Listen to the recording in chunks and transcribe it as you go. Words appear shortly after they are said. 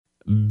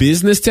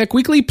Business Tech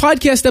Weekly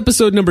podcast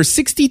episode number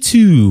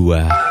 62.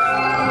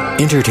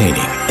 Entertaining,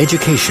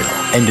 educational,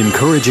 and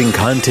encouraging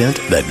content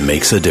that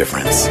makes a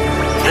difference.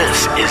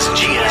 This is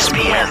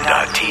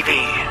GSPN.TV.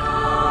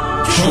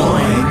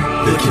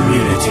 Join the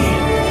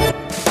community.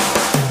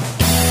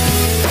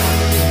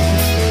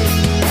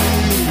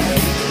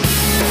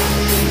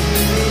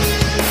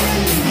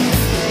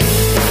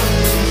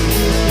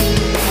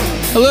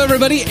 Hello,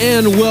 everybody,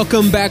 and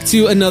welcome back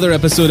to another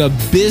episode of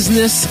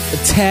Business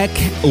Tech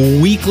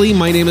Weekly.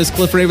 My name is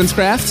Cliff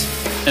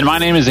Ravenscraft. And my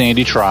name is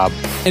Andy Traub.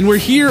 And we're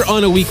here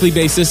on a weekly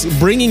basis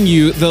bringing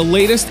you the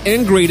latest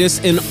and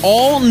greatest in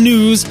all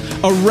news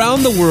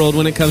around the world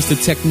when it comes to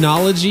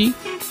technology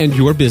and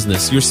your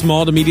business, your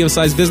small to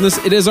medium-sized business.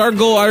 It is our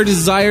goal, our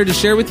desire to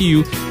share with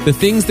you the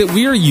things that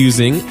we are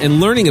using and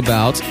learning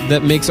about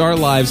that makes our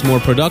lives more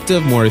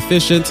productive, more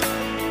efficient,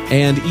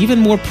 and even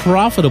more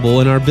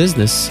profitable in our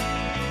business.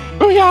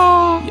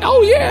 Booyah!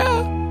 Oh,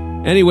 yeah!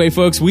 Anyway,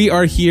 folks, we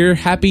are here.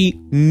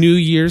 Happy New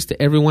Year's to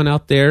everyone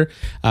out there.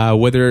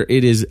 Whether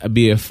it is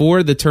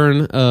before the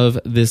turn of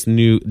this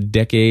new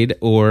decade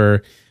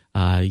or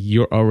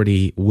you're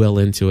already well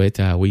into it,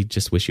 we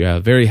just wish you a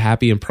very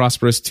happy and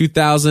prosperous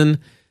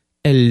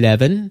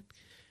 2011.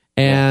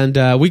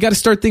 And we got to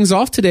start things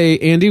off today,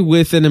 Andy,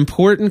 with an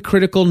important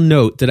critical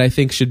note that I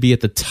think should be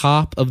at the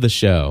top of the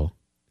show.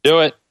 Do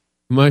it.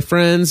 My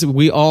friends,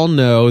 we all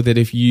know that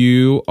if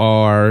you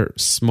are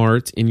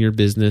smart in your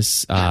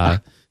business, no,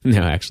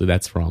 actually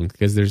that's wrong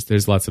because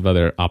there's lots of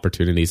other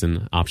opportunities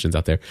and options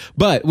out there.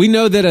 But we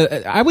know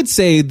that I would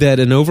say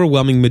that an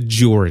overwhelming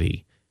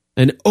majority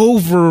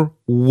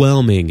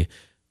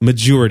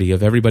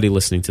of everybody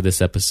listening to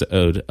this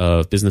episode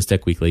of Business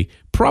Tech Weekly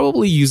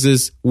probably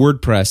uses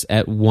WordPress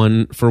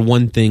for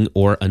one thing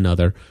or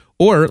another.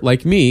 Or,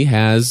 like me,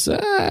 has,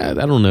 I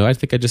don't know, I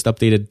think I just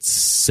updated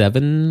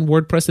 7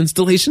 WordPress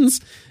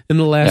installations in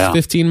the last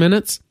 15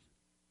 minutes.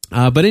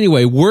 But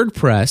anyway,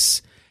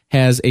 WordPress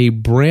has a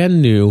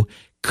brand new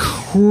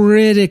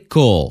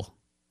critical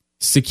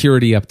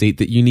security update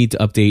that you need to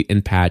update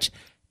and patch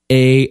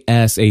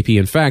ASAP.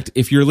 In fact,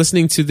 if you're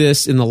listening to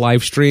this in the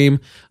live stream,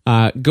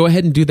 go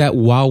ahead and do that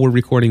while we're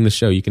recording the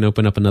show. You can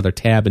open up another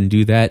tab and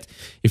do that.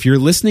 If you're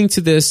listening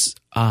to this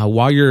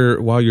while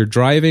you're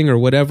driving or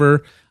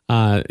whatever,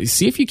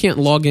 see if you can't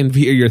log in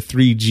via your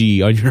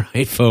 3G on your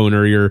iPhone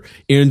or your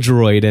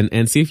Android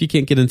and see if you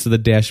can't get into the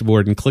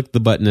dashboard and click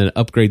the button and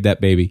upgrade that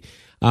baby.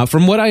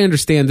 From what I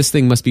understand, this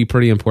thing must be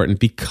pretty important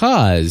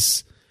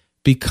because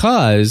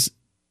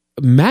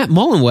Matt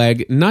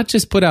Mullenweg not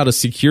just put out a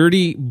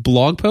security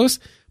blog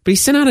post, but he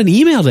sent out an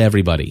email to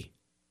everybody.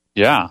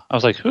 Yeah. I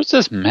was like, who's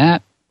this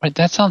Matt? Wait,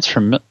 that sounds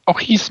familiar. Oh,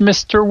 he's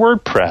Mr.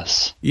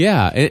 WordPress.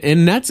 Yeah,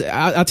 and that's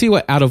I'll tell you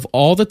what. Out of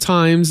all the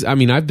times, I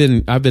mean, I've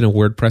been a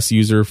WordPress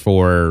user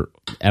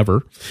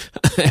ever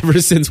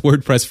since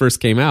WordPress first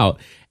came out,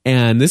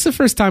 and this is the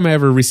first time I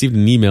ever received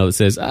an email that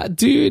says,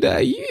 "Dude,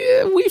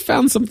 we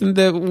found something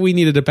that we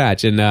needed to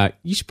patch, and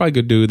you should probably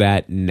go do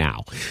that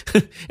now."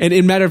 And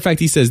in matter of fact,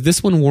 he says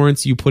this one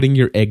warrants you putting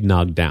your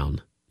eggnog down.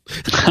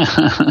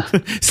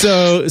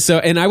 So,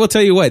 and I will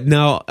tell you what.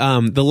 Now,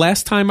 the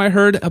last time I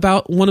heard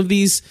about one of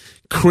these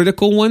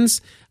critical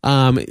ones,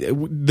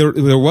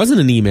 there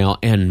wasn't an email,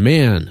 and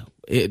man,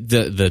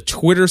 the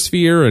Twitter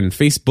sphere and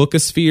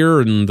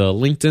Facebookosphere and the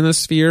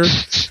LinkedInosphere,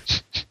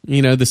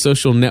 the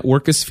social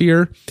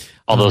networkosphere,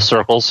 all those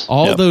circles,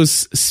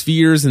 those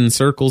spheres and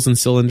circles and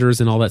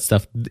cylinders and all that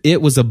stuff. It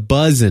was a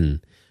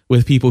buzzing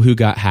with people who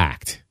got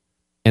hacked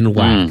and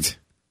whacked.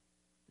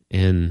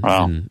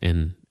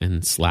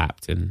 And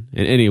slapped. And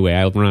anyway,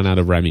 I'll run out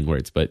of rhyming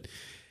words. But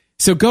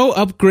so go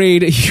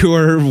upgrade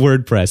your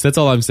WordPress. That's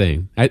all I'm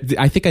saying. I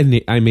think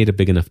I made a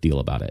big enough deal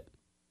about it.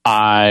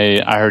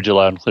 I heard you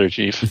loud and clear,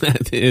 Chief.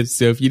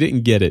 So if you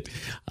didn't get it,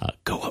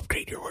 go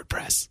upgrade your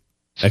WordPress.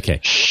 Okay.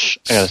 Shh,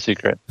 I got a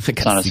secret.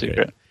 It's not a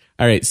secret.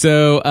 All right.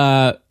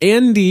 So,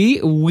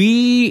 Andy,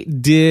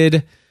 we've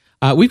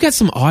got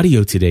some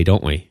audio today,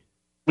 don't we?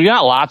 We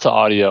got lots of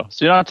audio.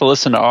 So you don't have to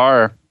listen to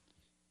our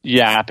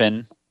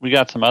yapping. We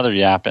got some other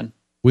yapping.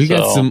 We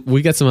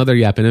got some other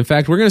yapping. In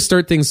fact, we're going to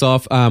start things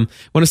off. I want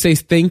to say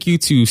thank you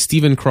to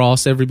Stephen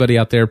Cross. Everybody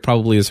out there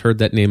probably has heard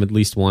that name at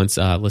least once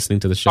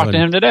listening to the show. Talked to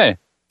him today.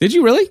 Did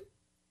you really?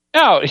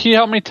 Yeah, he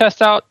helped me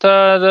test out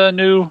the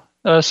new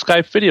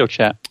Skype video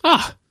chat.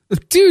 Ah,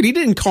 dude, he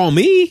didn't call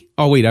me.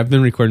 Oh, wait, I've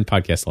been recording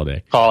podcasts all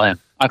day. Call him.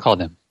 I called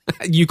him.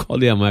 You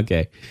called him,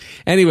 okay.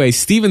 Anyway,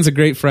 Steven's a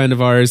great friend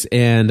of ours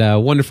and a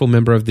wonderful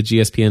member of the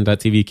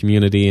GSPN.TV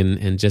community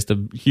and just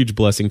a huge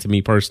blessing to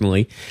me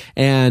personally.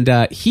 And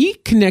he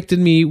connected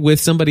me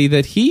with somebody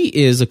that he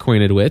is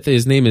acquainted with.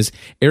 His name is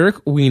Eric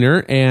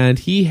Weiner, and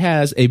he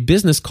has a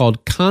business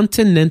called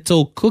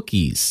Continental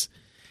Cookies.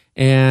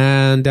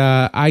 And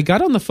I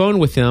got on the phone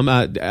with him.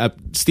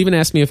 Steven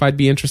asked me if I'd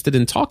be interested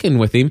in talking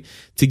with him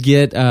to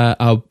get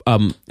a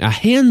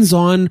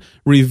hands-on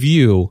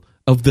review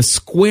of the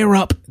Square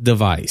Up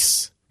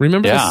device.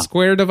 Remember the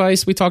Square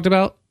device we talked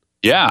about?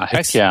 Yeah,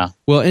 heck yeah.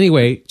 Well,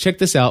 anyway, check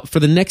this out. For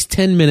the next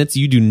 10 minutes,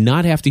 you do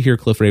not have to hear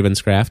Cliff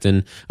Ravenscraft,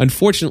 and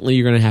unfortunately,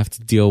 you're going to have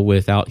to deal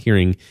without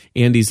hearing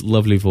Andy's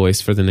lovely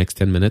voice for the next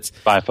 10 minutes.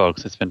 Bye,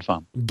 folks. It's been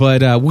fun.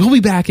 But we'll be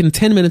back in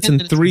 10 minutes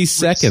and 3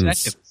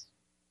 seconds.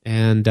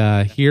 And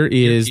here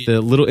is the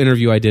little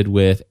interview I did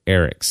with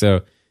Eric.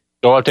 So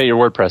go update your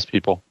WordPress,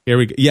 people. Here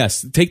we go.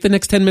 Yes, take the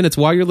next 10 minutes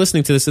while you're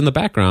listening to this in the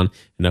background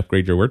and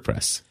upgrade your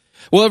WordPress.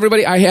 Well,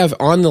 everybody, I have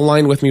on the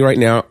line with me right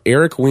now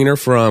Eric Weiner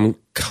from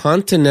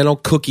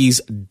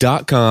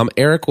ContinentalCookies.com.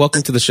 Eric,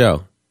 welcome to the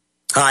show.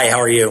 Hi, how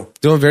are you?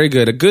 Doing very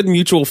good. A good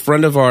mutual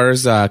friend of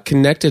ours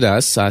connected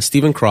us,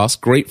 Stephen Cross,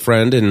 great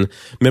friend and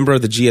member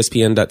of the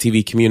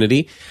GSPN.TV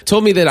community,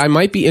 told me that I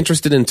might be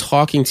interested in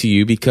talking to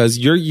you because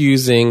you're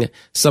using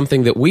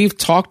something that we've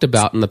talked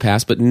about in the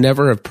past but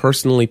never have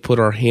personally put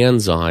our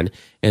hands on.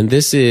 And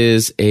this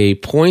is a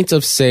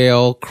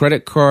point-of-sale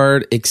credit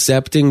card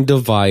accepting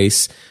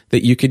device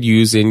that you could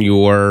use in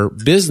your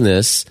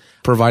business,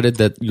 provided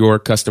that your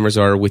customers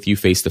are with you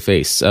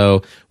face-to-face.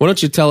 So why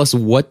don't you tell us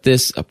what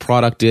this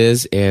product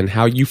is and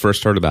how you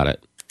first heard about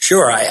it?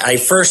 Sure. I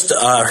first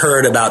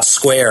heard about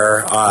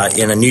Square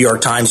in a New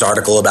York Times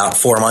article about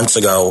 4 months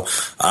ago,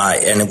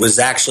 and it was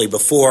actually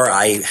before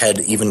I had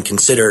even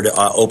considered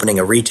opening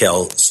a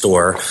retail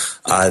store.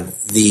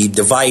 The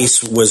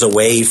device was a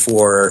way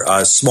for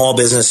small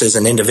businesses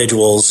and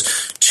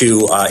individuals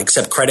to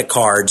accept credit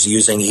cards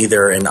using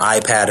either an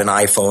iPad, an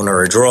iPhone,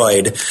 or a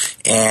Droid.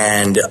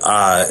 And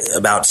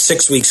about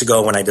 6 weeks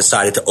ago when I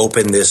decided to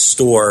open this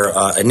store,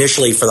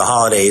 initially for the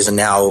holidays and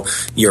now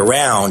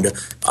year-round,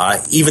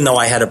 even though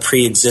I had a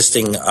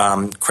pre-existing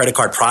credit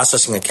card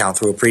processing account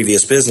through a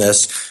previous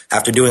business,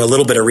 after doing a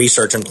little bit of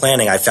research and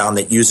planning, I found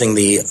that using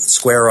the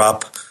Square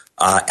Up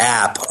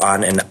app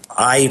on an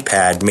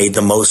iPad made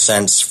the most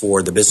sense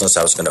for the business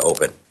I was going to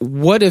open.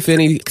 What, if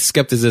any,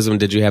 skepticism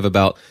did you have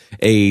about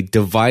a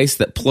device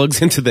that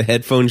plugs into the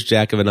headphones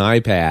jack of an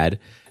iPad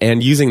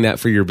and using that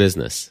for your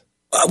business?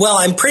 Well,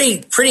 I'm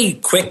pretty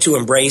quick to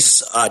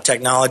embrace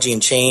technology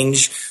and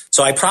change,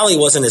 so I probably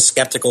wasn't as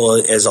skeptical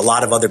as a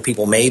lot of other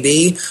people may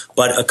be.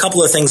 But a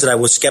couple of things that I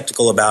was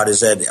skeptical about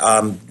is that,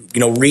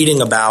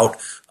 reading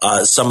about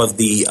some of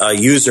the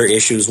user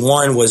issues.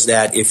 One was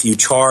that if you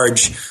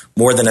charge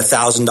more than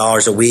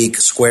 $1,000 a week,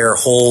 Square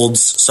holds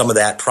some of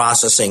that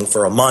processing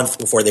for a month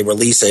before they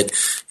release it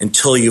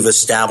until you've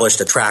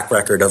established a track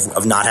record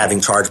of not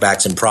having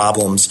chargebacks and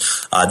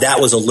problems. That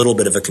was a little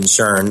bit of a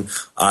concern.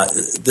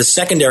 The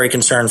secondary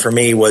concern for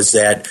me was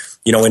that,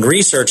 in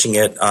researching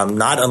it,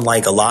 not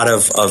unlike a lot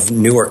of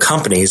newer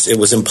companies, it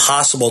was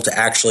impossible to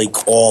actually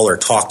call or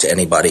talk to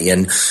anybody.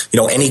 And,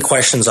 any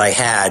questions I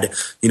had,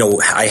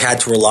 I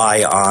had to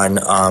rely on,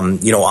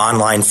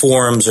 online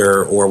forums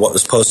or what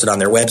was posted on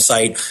their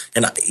website.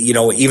 And,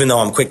 even though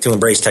I'm quick to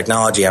embrace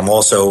technology, I'm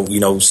also,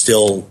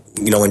 still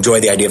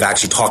enjoy the idea of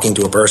actually talking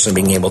to a person,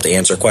 being able to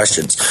answer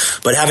questions.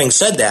 But having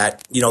said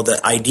that,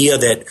 the idea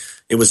that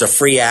it was a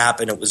free app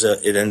and and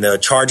the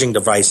charging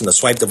device and the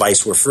swipe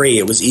device were free,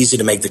 it was easy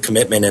to make the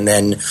commitment and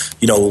then,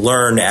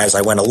 learn as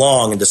I went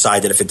along and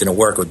decide that if it didn't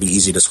work, it would be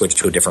easy to switch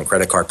to a different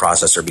credit card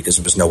processor because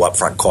there was no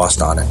upfront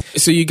cost on it.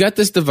 So you got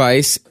this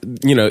device,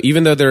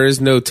 even though there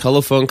is no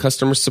telephone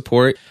customer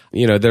support,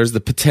 there's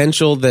the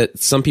potential that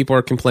some people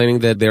are complaining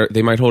that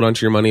they might hold on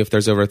to your money if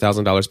there's over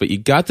 $1,000, but you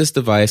got this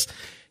device.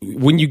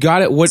 When you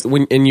got it,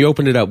 and you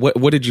opened it up,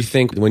 what did you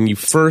think when you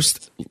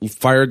first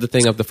fired the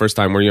thing up the first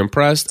time? Were you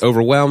impressed,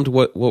 overwhelmed?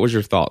 What was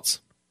your thoughts?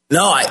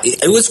 No,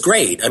 it was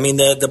great. I mean,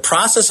 the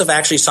process of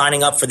actually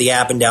signing up for the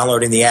app and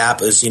downloading the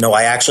app is,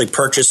 I actually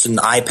purchased an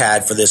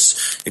iPad for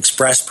this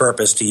express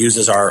purpose to use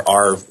as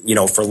our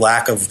for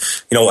lack of,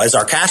 as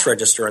our cash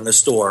register in the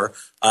store.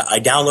 I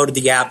downloaded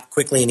the app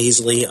quickly and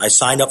easily. I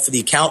signed up for the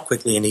account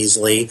quickly and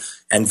easily.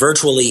 And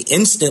virtually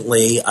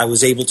instantly, I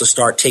was able to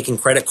start taking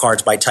credit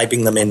cards by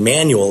typing them in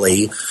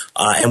manually.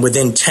 And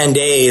within 10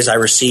 days, I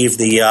received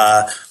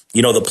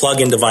the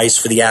plug-in device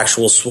for the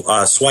actual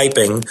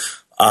swiping.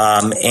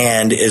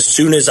 And as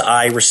soon as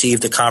I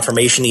received a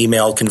confirmation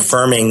email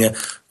confirming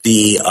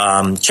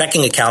the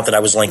checking account that I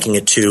was linking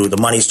it to, the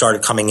money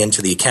started coming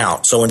into the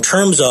account. So in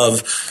terms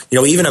of,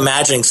 even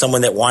imagining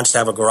someone that wants to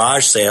have a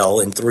garage sale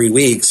in 3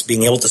 weeks,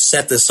 being able to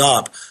set this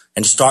up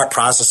and start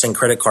processing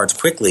credit cards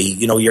quickly,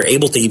 you're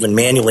able to even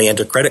manually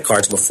enter credit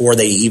cards before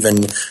they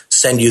even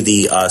send you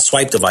the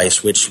swipe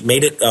device, which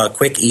made it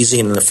quick, easy,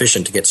 and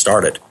efficient to get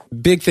started.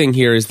 Big thing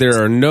here is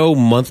there are no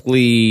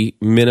monthly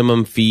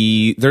minimum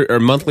fee. There are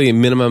monthly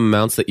minimum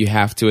amounts that you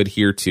have to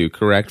adhere to,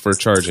 correct, for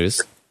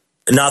charges?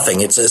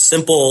 Nothing. It's a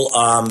simple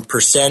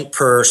percent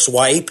per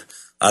swipe,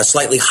 a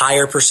slightly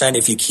higher percent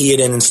if you key it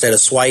in instead of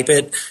swipe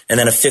it, and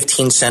then a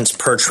 15 cents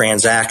per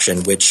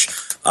transaction, which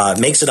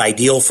makes it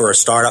ideal for a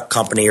startup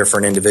company or for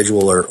an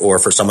individual or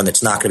for someone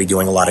that's not going to be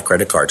doing a lot of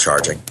credit card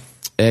charging.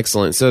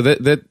 Excellent. So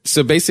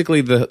so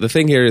basically the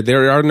thing here,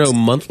 there are no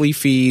monthly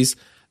fees.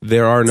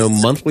 There are no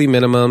monthly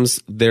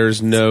minimums.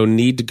 There's no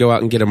need to go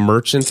out and get a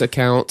merchant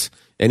account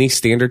Any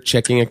standard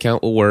checking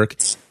account will work.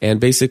 And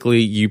basically,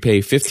 you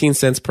pay 15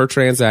 cents per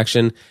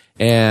transaction.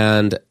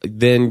 And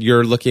then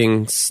you're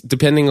looking,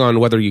 depending on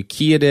whether you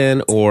key it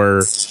in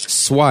or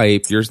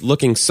swipe, you're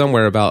looking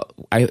somewhere about,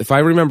 if I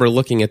remember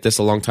looking at this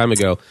a long time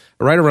ago,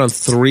 right around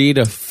 3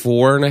 to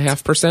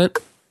 4.5%.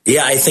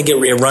 Yeah, I think it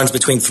runs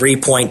between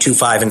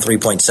 3.25 and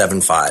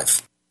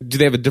 3.75. Do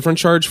they have a different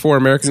charge for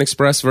American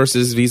Express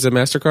versus Visa,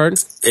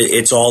 MasterCard?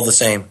 It's all the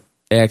same.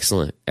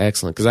 Excellent.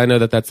 Because I know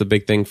that's the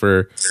big thing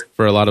for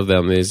a lot of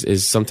them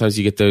is sometimes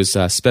you get those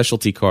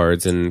specialty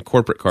cards and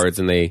corporate cards,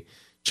 and they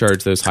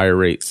charge those higher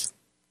rates.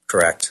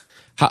 Correct.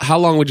 How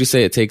long would you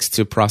say it takes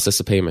to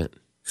process a payment?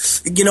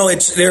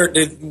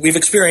 We've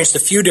experienced a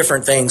few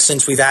different things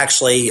since we've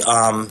actually,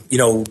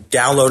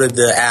 downloaded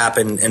the app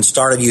and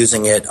started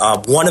using it.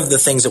 One of the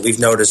things that we've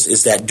noticed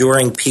is that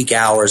during peak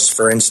hours,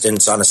 for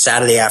instance, on a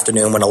Saturday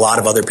afternoon when a lot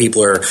of other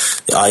people are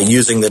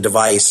using the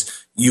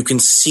device, you can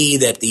see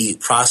that the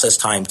process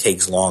time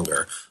takes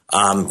longer.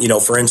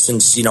 For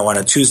instance, on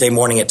a Tuesday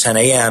morning at 10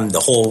 a.m., the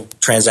whole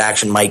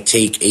transaction might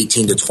take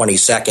 18 to 20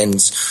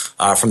 seconds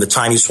from the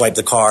time you swipe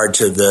the card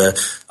to the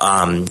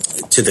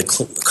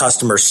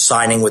customer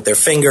signing with their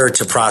finger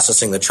to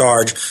processing the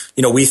charge.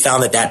 We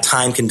found that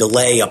time can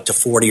delay up to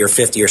 40 or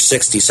 50 or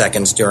 60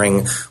 seconds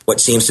during what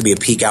seems to be a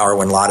peak hour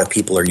when a lot of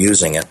people are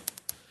using it.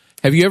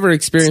 Have you ever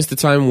experienced a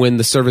time when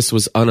the service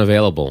was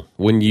unavailable,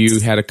 when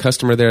you had a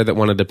customer there that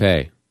wanted to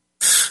pay?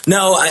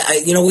 No,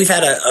 we've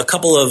had a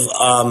couple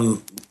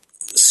of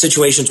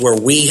situations where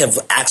we have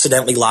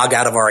accidentally logged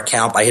out of our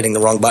account by hitting the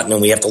wrong button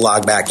and we have to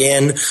log back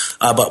in.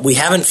 But we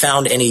haven't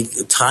found any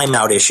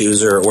timeout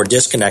issues or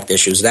disconnect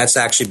issues. That's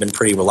actually been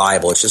pretty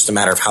reliable. It's just a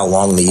matter of how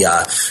long the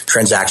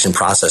transaction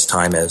process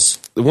time is.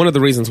 One of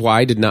the reasons why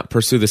I did not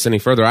pursue this any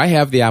further, I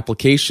have the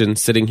application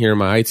sitting here in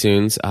my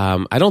iTunes.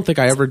 I don't think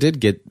I ever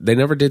did they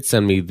never did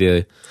send me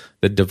the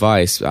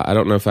device. I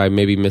don't know if I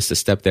maybe missed a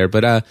step there,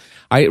 but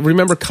I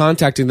remember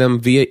contacting them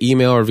via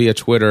email or via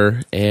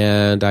Twitter,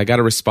 and I got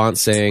a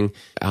response saying,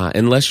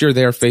 unless you're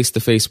there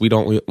face-to-face, we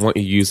don't want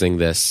you using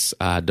this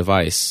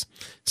device.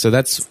 So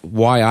that's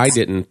why I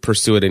didn't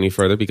pursue it any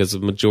further, because the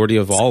majority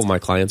of all of my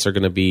clients are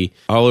going to be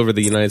all over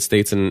the United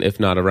States and if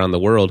not around the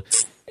world.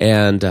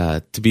 And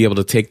to be able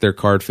to take their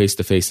card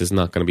face-to-face is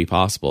not going to be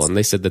possible. And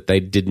they said that they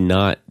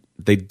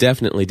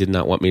definitely did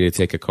not want me to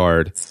take a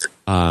card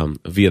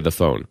via the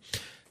phone.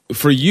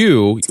 For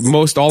you,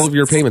 all of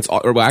your payments,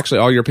 or actually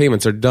all your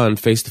payments are done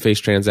face-to-face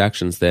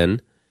transactions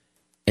then,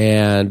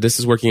 and this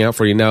is working out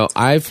for you. Now,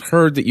 I've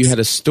heard that you had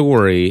a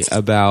story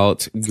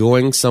about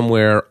going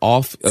somewhere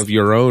off of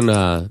your own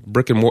out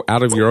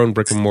of your own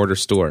brick and mortar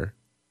store.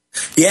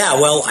 Yeah,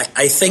 well,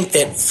 I think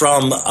that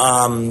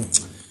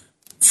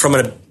from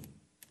a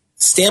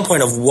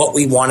standpoint of what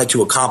we wanted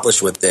to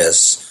accomplish with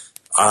this,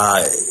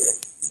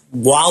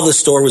 while the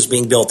store was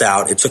being built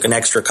out, it took an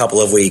extra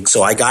couple of weeks.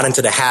 So I got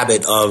into the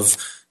habit of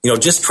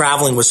just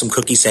traveling with some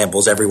cookie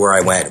samples everywhere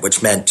I went,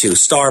 which meant to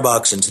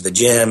Starbucks and to the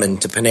gym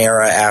and to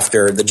Panera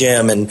after the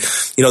gym. And,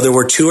 there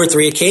were 2 or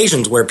 3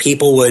 occasions where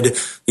people would,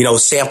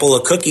 sample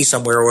a cookie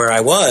somewhere where I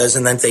was.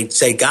 And then they'd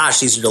say,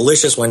 gosh, these are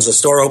delicious. When's the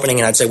store opening?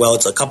 And I'd say, well,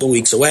 it's a couple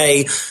weeks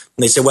away. And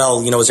they say,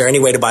 well, is there any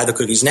way to buy the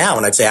cookies now?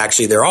 And I'd say,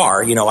 actually, there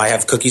are. I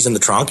have cookies in the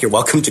trunk. You're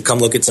welcome to come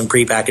look at some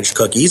prepackaged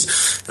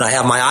cookies. And I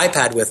have my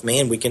iPad with me,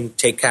 and we can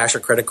take cash or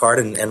credit card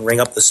and ring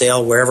up the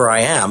sale wherever I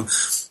am.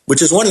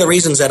 Which is one of the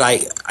reasons that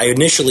I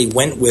initially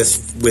went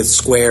with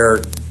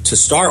Square to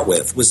start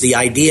with, was the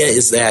idea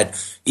is that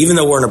even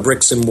though we're in a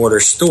bricks and mortar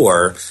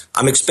store,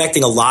 I'm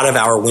expecting a lot of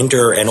our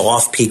winter and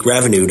off-peak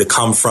revenue to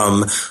come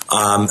from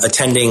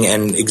attending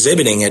and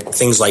exhibiting at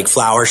things like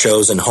flower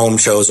shows and home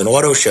shows and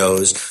auto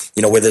shows,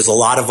 where there's a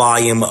lot of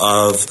volume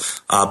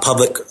of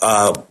public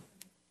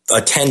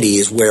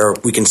attendees where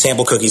we can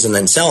sample cookies and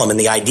then sell them. And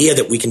the idea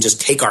that we can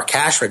just take our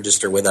cash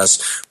register with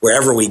us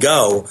wherever we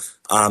go,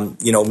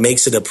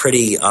 makes it a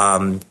pretty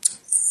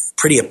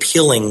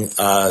appealing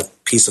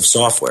piece of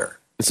software.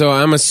 So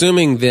I'm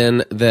assuming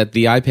then that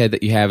the iPad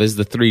that you have is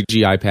the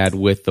 3G iPad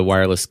with the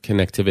wireless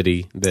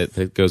connectivity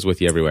that goes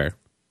with you everywhere.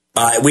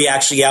 We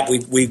actually,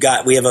 we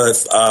have a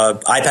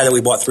iPad that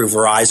we bought through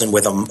Verizon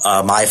with a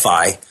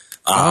MiFi.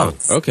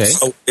 Okay.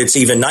 So it's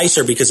even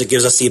nicer because it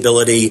gives us the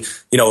ability,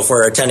 if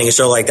we're attending a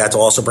show like that, to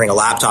also bring a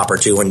laptop or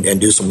two and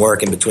do some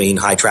work in between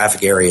high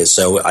traffic areas.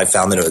 So I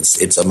found that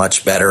it's a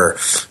much better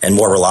and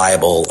more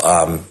reliable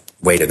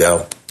way to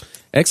go.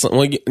 Excellent.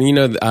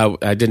 Well,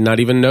 I did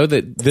not even know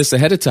that this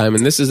ahead of time,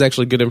 and this is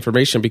actually good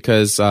information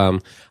because I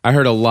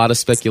heard a lot of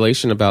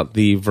speculation about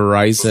the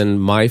Verizon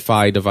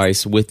MiFi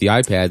device with the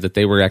iPad, that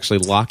they were actually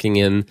locking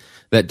in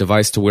that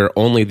device to where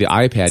only the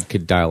iPad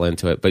could dial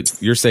into it.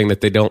 But you're saying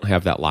that they don't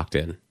have that locked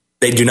in.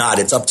 They do not.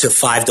 It's up to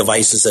 5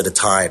 devices at a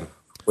time,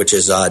 which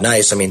is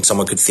nice. I mean,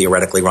 someone could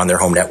theoretically run their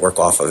home network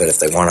off of it if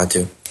they wanted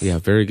to. Yeah,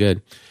 very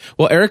good.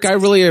 Well, Eric, I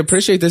really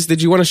appreciate this.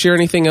 Did you want to share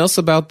anything else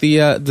about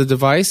the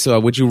device?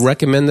 Would you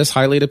recommend this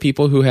highly to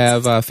people who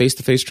have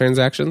face-to-face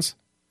transactions?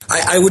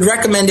 I would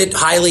recommend it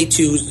highly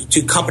to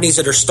companies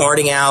that are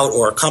starting out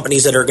or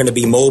companies that are going to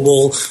be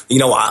mobile.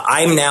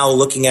 I'm now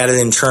looking at it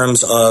in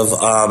terms of,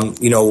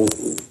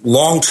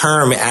 long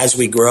term as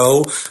we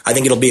grow. I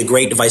think it'll be a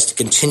great device to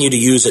continue to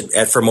use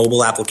it for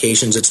mobile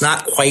applications. It's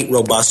not quite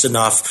robust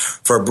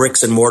enough for a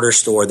bricks and mortar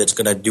store that's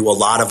going to do a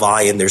lot of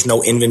volume. There's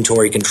no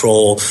inventory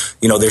control.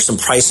 There's some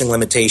pricing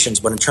limitations.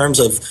 But in terms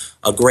of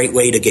a great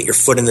way to get your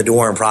foot in the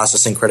door and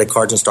processing credit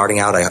cards and starting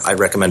out, I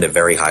recommend it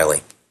very highly.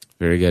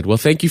 Very good. Well,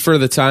 thank you for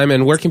the time.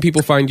 And where can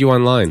people find you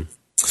online?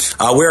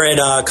 We're at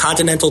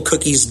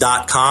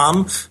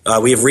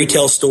continentalcookies.com. We have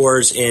retail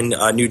stores in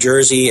New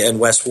Jersey and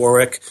West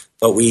Warwick,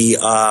 but we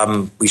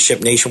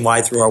ship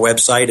nationwide through our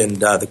website, and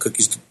the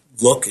cookies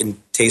look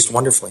and taste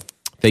wonderfully.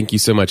 Thank you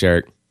so much,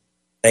 Eric.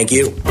 Thank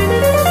you.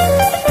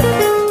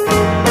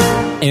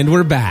 And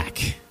we're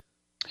back.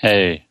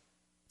 Hey.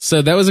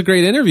 So that was a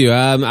great interview.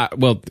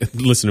 Well,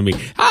 listen to me.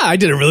 I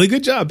did a really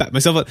good job. Pat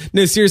myself up.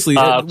 No, seriously.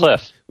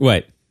 Cliff.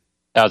 What?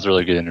 That was a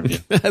really good interview.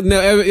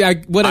 No,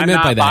 what I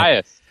meant by that. I'm not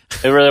biased.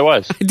 It really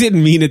was. I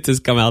didn't mean it to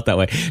come out that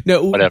way.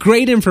 No, whatever.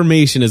 Great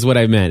information is what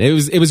I meant.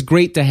 It was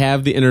great to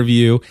have the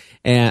interview,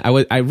 and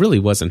I really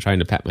wasn't trying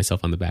to pat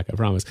myself on the back, I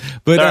promise.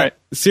 But right.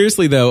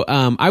 Seriously though,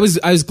 I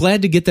was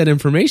glad to get that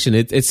information.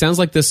 It sounds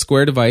like this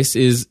Square device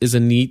is a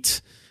neat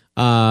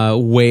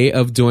way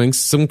of doing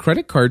some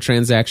credit card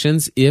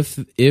transactions if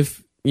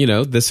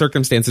the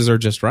circumstances are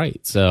just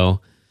right.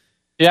 So.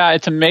 Yeah,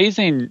 it's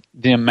amazing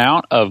the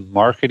amount of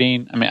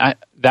marketing. I mean,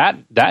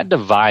 that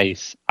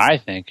device, I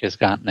think, has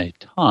gotten a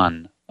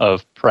ton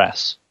of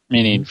press,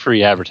 meaning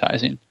free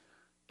advertising.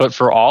 But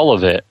for all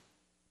of it,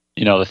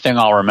 the thing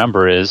I'll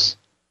remember is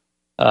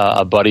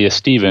a buddy of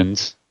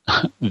Steven's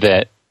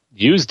that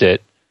used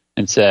it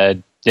and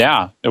said,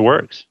 yeah, it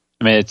works.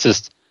 I mean,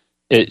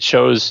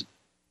 it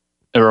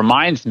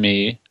reminds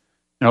me,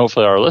 and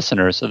hopefully our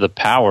listeners, of the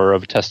power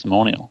of a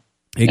testimonial.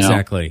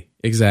 Exactly.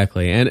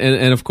 Exactly.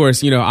 And of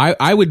course,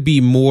 I would be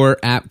more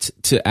apt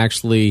to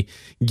actually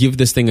give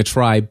this thing a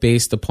try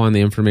based upon the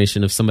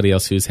information of somebody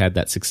else who's had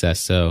that success.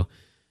 So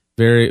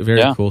very,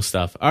 very cool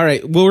stuff. All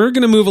right. Well, we're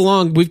going to move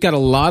along. We've got a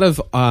lot of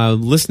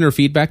listener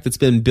feedback that's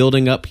been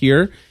building up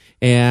here.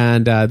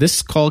 And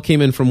this call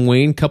came in from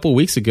Wayne a couple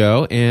weeks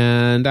ago.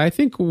 And I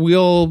think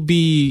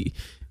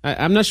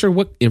I'm not sure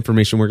what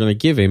information we're going to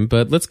give him,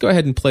 but let's go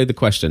ahead and play the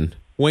question.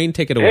 Wayne,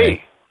 take it away.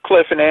 Hey,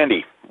 Cliff and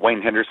Andy.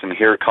 Wayne Henderson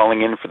here,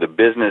 calling in for the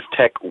Business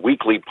Tech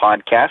Weekly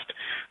podcast,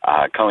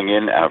 calling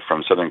in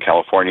from Southern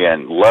California,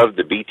 and love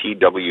the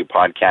BTW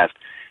podcast.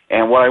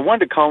 And what I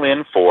wanted to call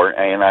in for,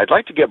 and I'd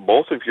like to get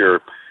both of your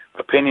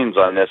opinions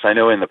on this. I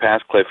know in the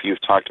past, Cliff,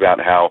 you've talked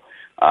about how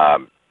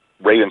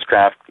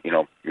Ravenscraft,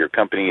 your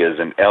company is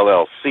an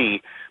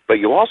LLC, but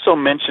you also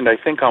mentioned, I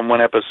think on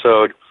one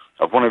episode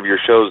of one of your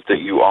shows, that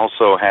you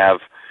also have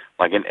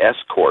like an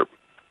S-Corp.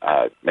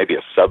 Maybe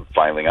a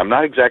sub-filing. I'm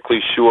not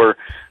exactly sure.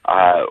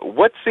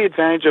 What's the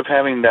advantage of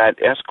having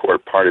that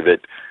S-Corp part of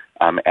it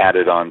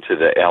added on to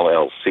the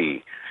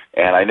LLC?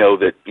 And I know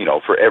that,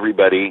 for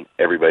everybody's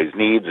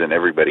needs and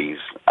everybody's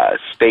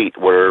state,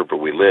 wherever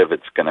we live,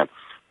 it's going to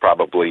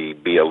probably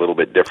be a little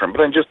bit different.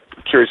 But I'm just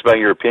curious about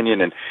your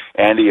opinion. And,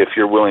 Andy, if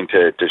you're willing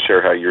to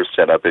share how you're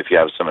set up, if you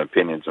have some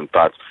opinions and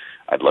thoughts,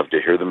 I'd love to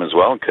hear them as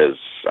well, because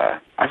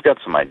I've got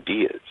some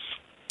ideas.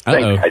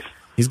 Uh-oh.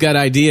 He's got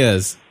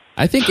ideas.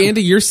 I think,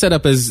 Andy, you're set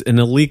up as an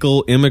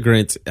illegal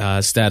immigrant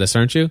status,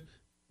 aren't you?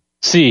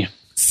 Si,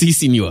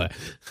 senor.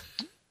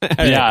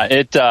 Yeah,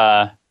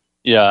 that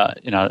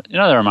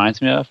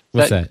reminds me of?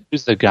 What's that?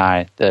 Who's the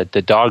guy, the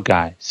dog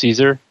guy,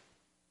 Caesar?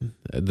 The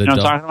what I'm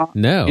talking about?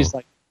 No.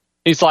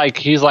 He's like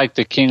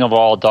the king of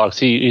all dogs.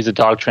 He's a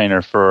dog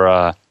trainer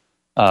for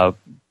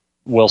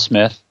Will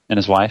Smith and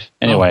his wife.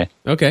 Anyway.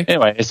 Oh, okay.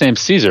 Anyway, his name's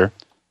Caesar.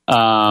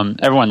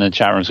 Everyone in the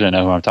chat room is going to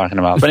know who I'm talking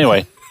about. But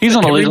anyway, he's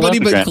an illegal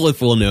immigrant. Everybody but Cliff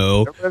will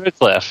know. Everybody but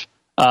Cliff.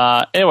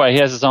 Anyway, he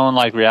has his own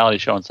reality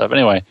show and stuff.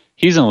 Anyway,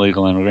 he's an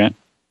illegal immigrant.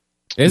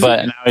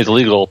 But now he's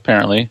legal,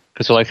 apparently.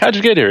 Because they're like, how'd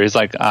you get here? He's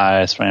like,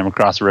 I swam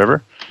across the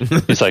river.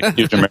 He's like,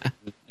 huge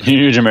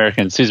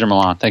American. Caesar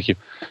Milan, thank you.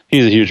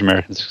 He's a huge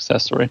American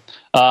success story.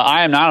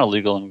 I am not a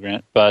legal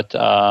immigrant, but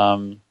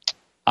You're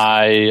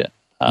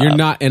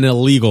not an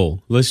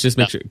illegal. Let's just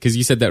make sure, because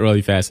you said that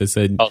really fast. I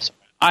said... Oh, sorry.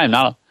 I am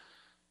not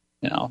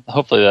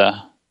hopefully the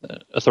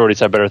authorities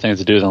have better things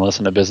to do than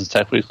listen to Business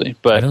Tech Weekly.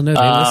 But I don't know.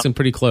 They listen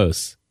pretty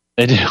close.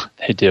 They do.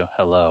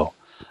 Hello.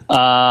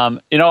 I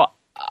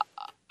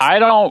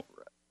don't,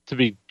 to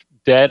be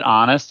dead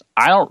honest,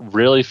 I don't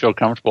really feel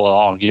comfortable at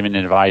all giving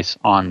advice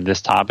on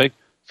this topic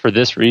for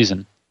this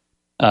reason.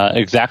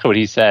 Exactly what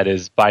he said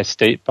is by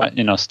state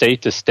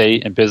to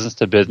state and business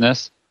to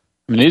business.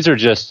 I mean, these are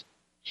just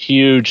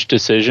huge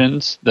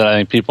decisions that I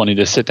think people need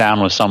to sit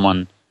down with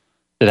someone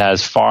that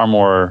has far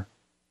more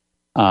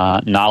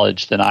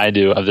knowledge than I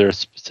do of their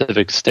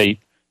specific state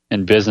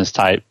and business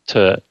type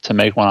to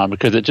make one on,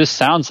 because it just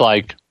sounds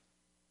like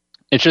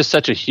it's just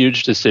such a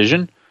huge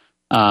decision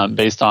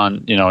based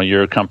on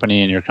your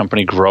company and your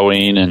company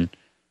growing and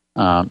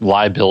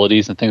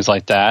liabilities and things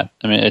like that.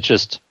 I mean, it's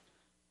just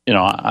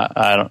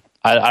I don't.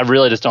 I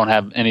really just don't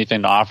have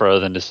anything to offer other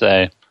than to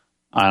say,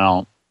 I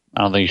don't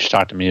think you should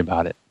talk to me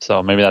about it.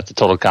 So maybe that's a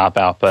total cop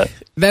out, but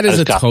that is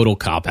a total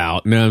cop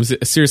out. No,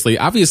 seriously.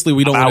 Obviously,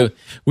 we don't want to.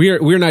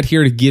 We're not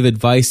here to give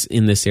advice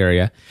in this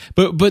area,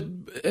 but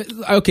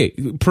okay.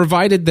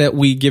 Provided that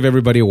we give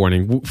everybody a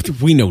warning,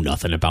 we know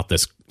nothing about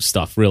this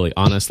stuff, really.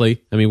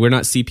 Honestly, I mean, we're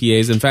not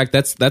CPAs. In fact,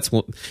 that's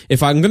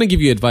if I'm going to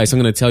give you advice, I'm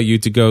going to tell you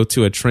to go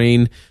to a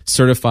trained,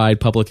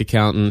 certified public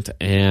accountant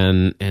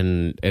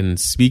and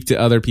speak to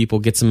other people,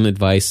 get some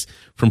advice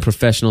from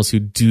professionals who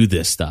do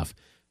this stuff.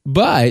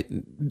 But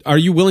are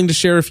you willing to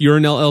share if you're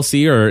an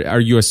LLC, or are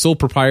you a sole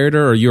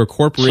proprietor, or are you a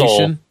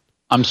corporation?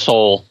 I'm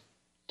sole.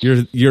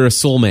 You're a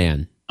sole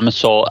man. I'm a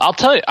sole. I'll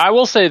tell you. I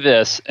will say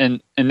this,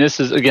 and this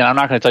is, again, I'm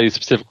not going to tell you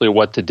specifically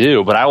what to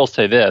do, but I will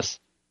say this.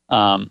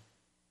 I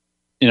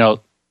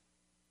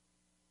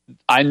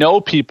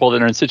know people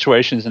that are in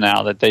situations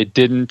now that they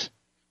didn't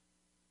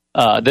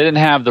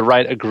have the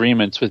right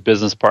agreements with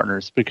business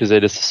partners because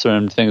they just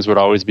assumed things would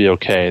always be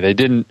okay. They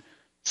didn't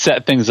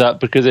set things up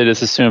because they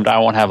just assumed I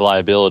won't have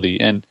liability,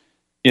 and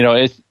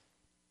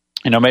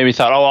maybe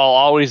thought, I'll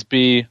always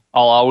be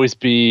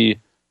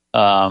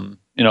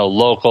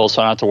local,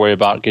 so I don't have to worry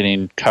about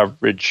getting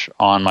coverage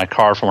on my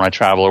car for when I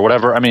travel or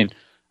whatever. I mean,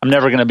 I'm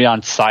never going to be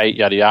on site,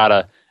 yada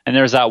yada. And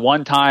there's that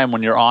one time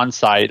when you're on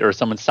site or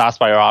someone stops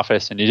by your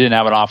office and you didn't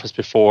have an office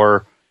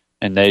before,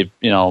 and they,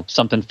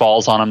 something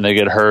falls on them, they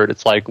get hurt.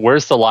 It's like,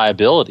 where's the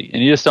liability?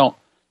 And you just don't.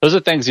 Those are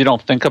things you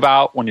don't think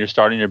about when you're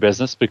starting your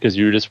business because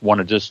you just want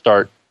to just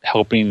start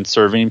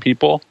serving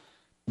people.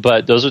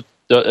 But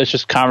it's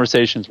just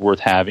conversations worth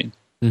having.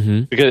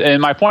 Mm-hmm.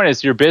 And my point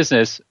is, your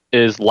business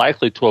is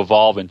likely to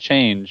evolve and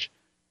change.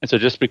 And so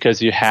just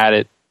because you had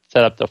it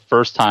set up the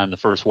first time, the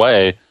first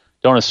way,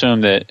 don't assume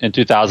that in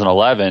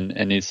 2011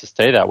 it needs to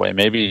stay that way.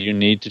 Maybe you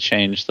need to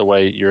change the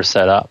way you're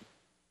set up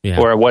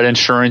or what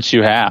insurance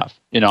you have.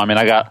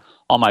 I got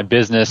all my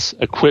business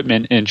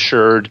equipment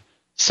insured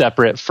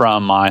separate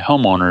from my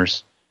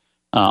homeowners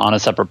on a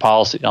separate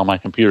policy, all my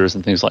computers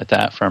and things like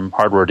that from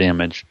hardware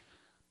damage.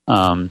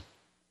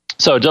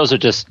 So those are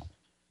just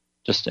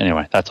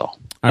anyway, that's all.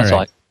 That's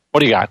all. What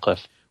do you got,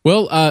 Cliff?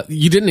 Well,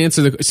 you didn't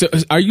answer so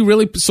are you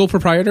really sole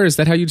proprietor? Is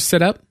that how you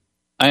set up?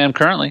 I am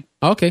currently.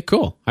 Okay,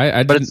 cool.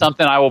 But it's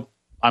something I'm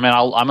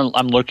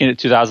looking at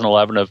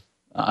 2011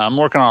 I'm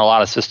working on a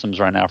lot of systems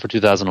right now for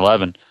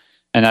 2011,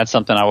 and that's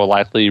something I will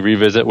likely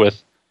revisit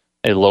with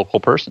a local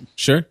person.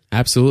 Sure,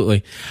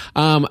 absolutely.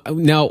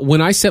 Now,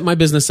 when I set my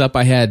business up,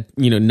 I had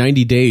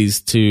 90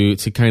 days to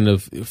kind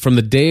of, from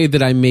the day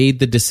that I made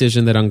the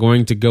decision that I'm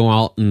going to go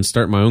out and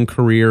start my own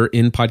career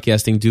in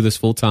podcasting, do this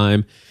full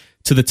time,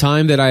 to the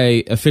time that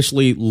I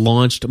officially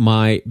launched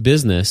my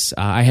business,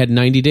 I had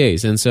 90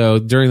 days. And so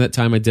during that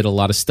time, I did a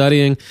lot of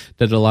studying,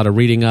 did a lot of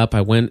reading up.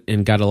 I went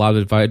and got a lot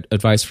of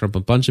advice from a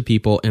bunch of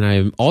people, and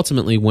I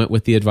ultimately went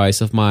with the advice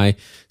of my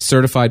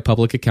certified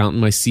public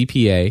accountant, my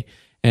CPA.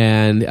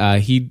 And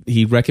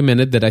he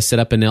recommended that I set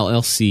up an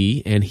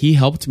LLC, and he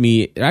helped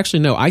me. Actually,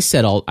 no, I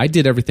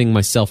did everything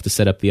myself to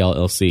set up the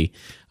LLC.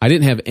 I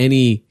didn't have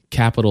any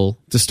capital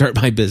to start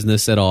my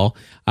business at all,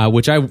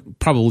 which I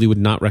probably would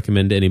not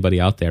recommend to anybody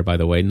out there, by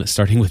the way,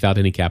 starting without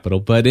any capital.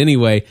 But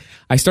anyway,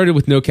 I started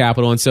with no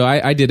capital, and so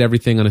I did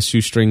everything on a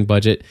shoestring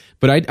budget.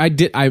 But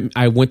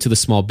I went to the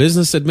Small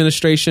Business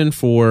Administration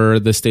for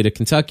the state of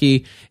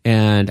Kentucky,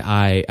 and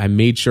I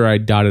made sure I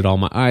dotted all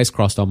my I's,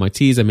 crossed all my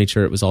T's. I made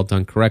sure it was all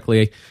done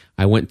correctly.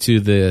 I went to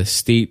the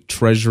state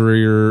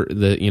treasurer,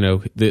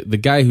 the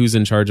guy who's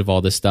in charge of all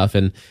this stuff,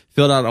 and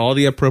filled out all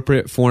the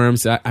appropriate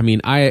forms.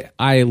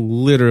 I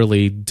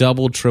literally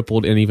doubled,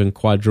 tripled, and even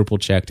quadruple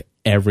checked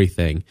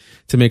everything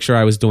to make sure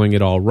I was doing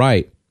it all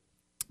right.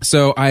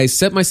 So I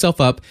set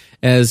myself up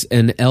as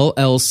an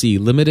LLC,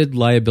 Limited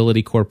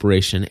Liability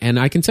Corporation, and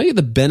I can tell you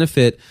the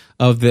benefit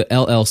of the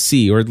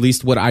LLC, or at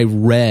least what I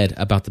read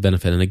about the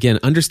benefit. And again,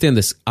 understand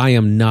this, I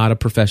am not a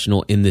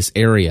professional in this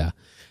area.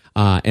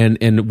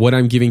 And what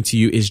I'm giving to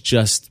you is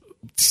just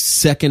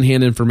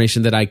secondhand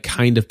information that I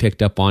kind of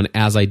picked up on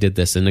as I did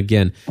this. And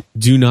again,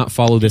 do not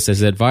follow this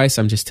as advice.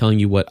 I'm just telling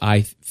you what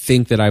I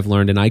think that I've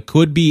learned, and I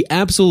could be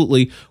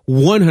absolutely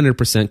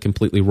 100%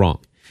 completely wrong.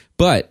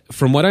 But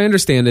from what I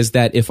understand is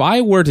that if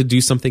I were to do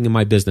something in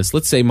my business,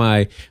 let's say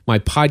my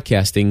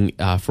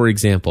podcasting, for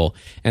example,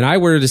 and I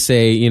were to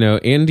say,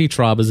 Andy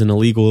Traub is an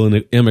illegal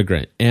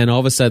immigrant, and all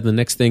of a sudden the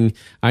next thing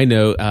I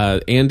know,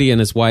 Andy and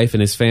his wife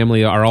and his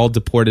family are all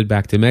deported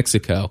back to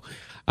Mexico.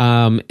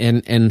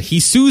 And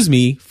he sues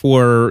me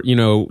for,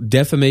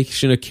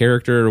 defamation of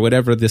character or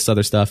whatever this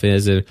other stuff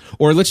is.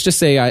 Or let's just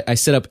say I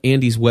set up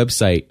Andy's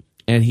website,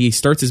 and he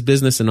starts his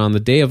business, and on the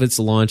day of its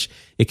launch,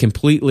 it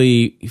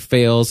completely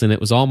fails, and it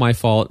was all my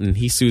fault, and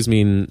he sues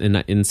me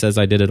and says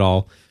I did it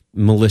all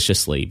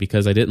maliciously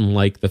because I didn't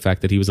like the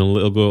fact that he was an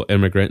illegal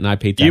immigrant and I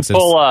paid taxes. You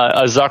pull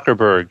a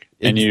Zuckerberg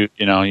and you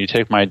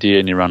take my idea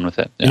and you run with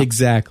it. Yeah.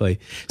 Exactly.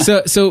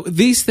 So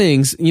these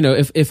things,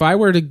 if I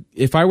were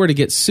to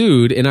get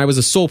sued and I was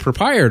a sole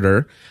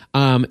proprietor,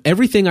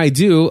 everything I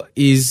do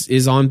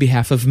is on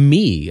behalf of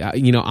me.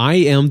 I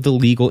am the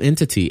legal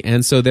entity,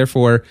 and so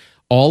therefore,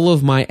 all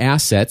of my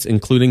assets,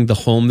 including the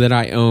home that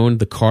I own,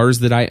 the cars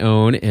that I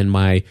own, and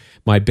my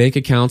bank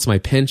accounts, my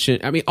pension.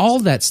 I mean, all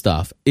of that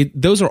stuff.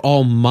 Those are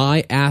all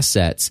my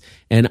assets,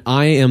 and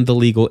I am the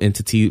legal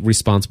entity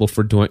responsible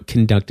for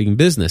conducting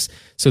business.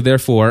 So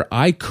therefore,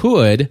 I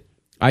could.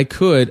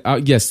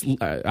 Yes,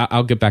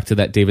 I'll get back to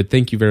that, David.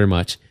 Thank you very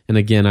much. And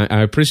again,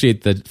 I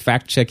appreciate the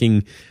fact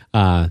checking.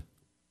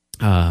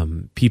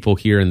 People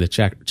here in the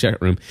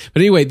chat room.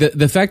 But anyway,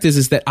 the fact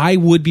is that I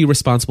would be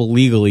responsible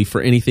legally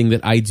for anything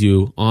that I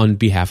do on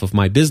behalf of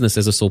my business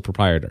as a sole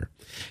proprietor.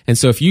 And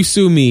so if you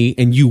sue me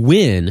and you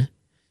win,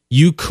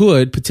 I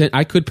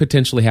could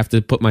potentially have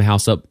to put my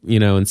house up,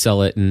 and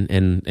sell it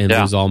and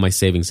lose all my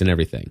savings and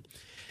everything.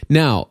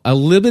 Now, a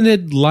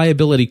limited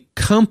liability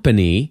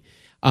company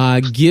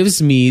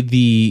gives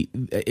me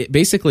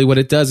basically what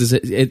it does is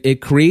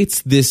it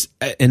creates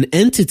an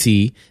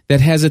entity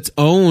that has its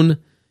own,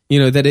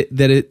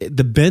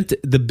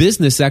 the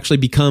business actually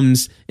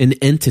becomes an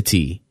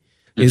entity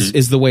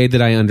is the way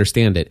that I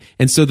understand it.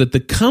 And so that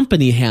the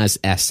company has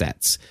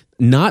assets,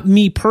 not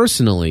me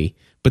personally,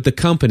 but the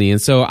company.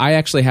 And so I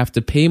actually have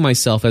to pay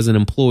myself as an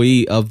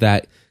employee of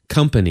that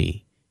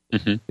company.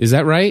 Mm-hmm. Is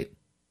that right?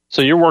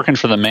 So you're working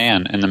for the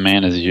man, and the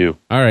man is you.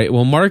 All right.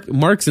 Well,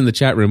 Mark's in the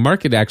chat room.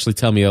 Mark could actually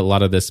tell me a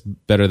lot of this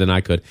better than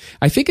I could.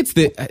 I think it's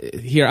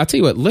here. I'll tell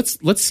you what.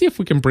 Let's see if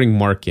we can bring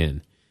Mark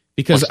in.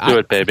 Because let's do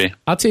it, baby.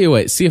 I'll tell you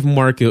what. See if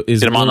Mark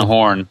is. Get him on the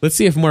horn. Let's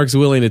see if Mark's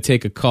willing to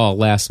take a call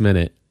last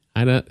minute.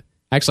 I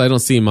don't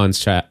see him on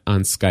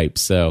Skype.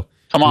 So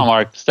come on,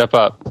 Mark, step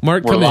up.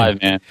 Mark, we're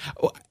live, man.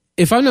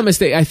 If I'm not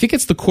mistaken, I think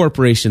it's the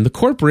corporation. The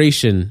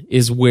corporation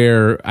is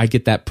where I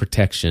get that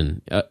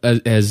protection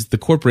as the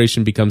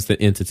corporation becomes the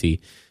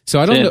entity. So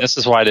I don't know. This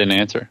is why I didn't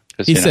answer.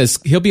 He says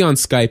he'll be on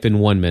Skype in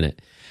 1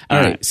 minute. All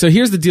right. So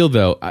here's the deal,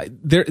 though.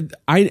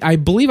 I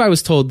believe I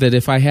was told that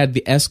if I had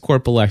the S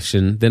corp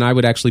election, then I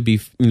would actually be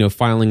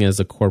filing as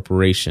a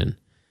corporation.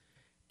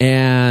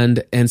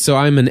 And so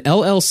I'm an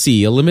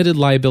LLC, a limited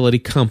liability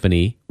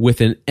company,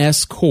 with an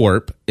S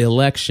corp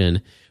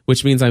election,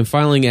 which means I'm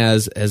filing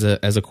as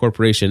a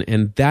corporation,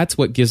 and that's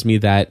what gives me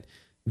that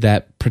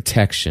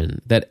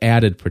protection, that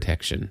added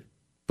protection.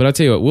 But I'll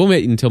tell you what, we'll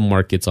wait until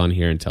Mark gets on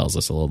here and tells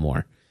us a little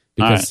more,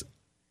 because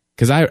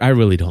I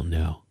really don't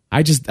know.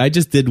 I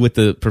just did what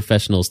the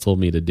professionals told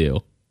me to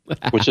do.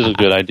 Which is a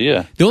good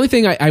idea. The only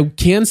thing I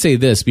can say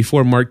this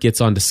before Mark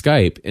gets onto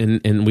Skype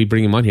and we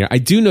bring him on here, I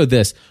do know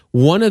this.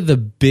 One of the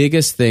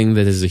biggest thing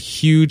that is a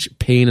huge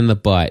pain in the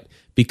butt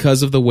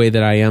because of the way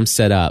that I am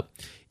set up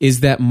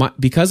is that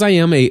because I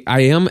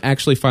am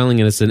actually filing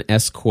it as an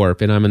S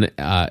corp, and I'm an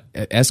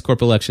S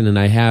corp election, and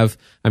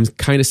I'm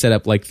kind of set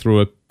up like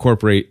through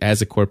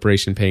as a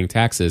corporation paying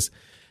taxes.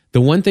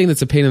 The one thing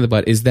that's a pain in the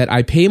butt is that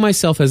I pay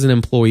myself as an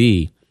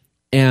employee,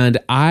 and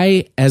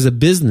I, as a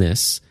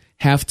business,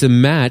 have to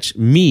match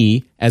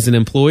me as an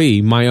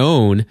employee, my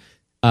own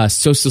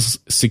Social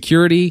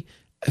Security,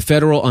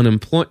 federal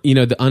unemployment,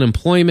 the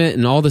unemployment,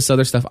 and all this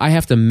other stuff. I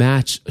have to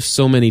match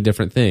so many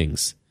different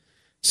things.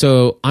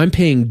 So I'm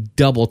paying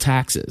double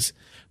taxes.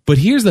 But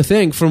here's the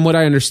thing, from what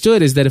I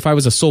understood, is that if I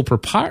was a sole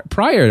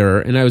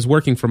proprietor and I was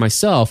working for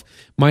myself,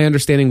 my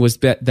understanding was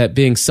that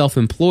being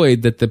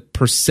self-employed, that the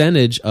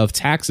percentage of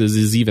taxes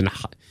is even,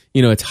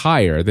 it's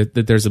higher,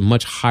 that there's a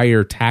much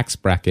higher tax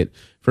bracket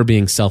for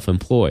being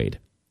self-employed.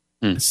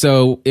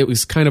 So it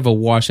was kind of a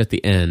wash at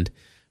the end.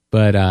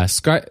 But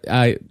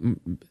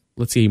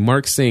let's see,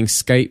 Mark's saying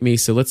Skype me,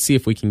 so let's see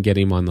if we can get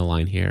him on the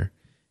line here.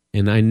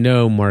 And I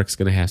know Mark's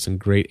going to have some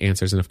great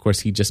answers. And of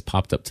course, he just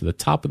popped up to the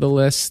top of the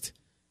list.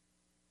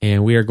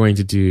 And we are going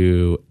to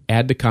do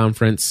add to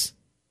conference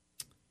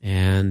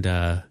and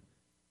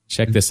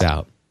check this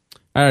out.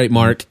 All right,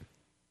 Mark.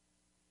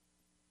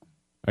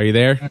 Are you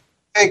there?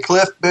 Hey,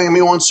 Cliff, give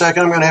me 1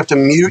 second. I'm going to have to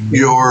mute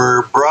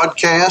your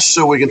broadcast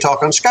so we can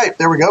talk on Skype.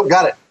 There we go.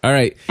 Got it. All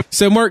right.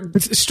 So, Mark,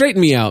 straighten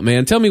me out,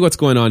 man. Tell me what's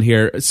going on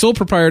here. Sole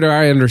proprietor,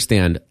 I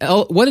understand.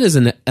 What is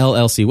an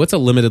LLC? What's a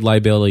limited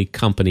liability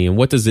company, and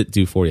what does it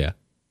do for you?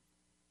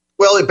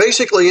 Well, it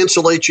basically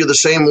insulates you the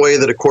same way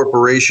that a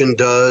corporation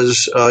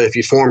does if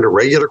you formed a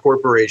regular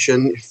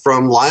corporation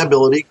from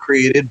liability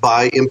created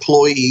by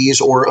employees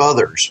or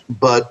others.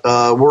 But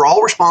we're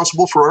all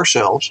responsible for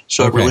ourselves,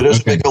 so it really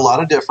doesn't make a lot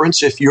of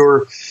difference. If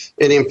you're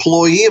an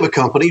employee of a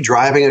company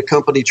driving a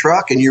company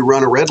truck and you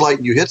run a red light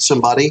and you hit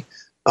somebody,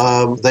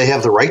 they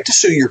have the right to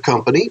sue your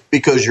company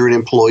because you're an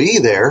employee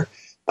there.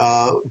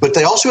 But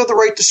they also have the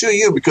right to sue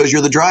you because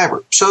you're the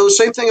driver. So the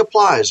same thing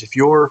applies. If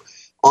you're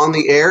on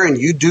the air and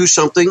you do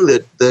something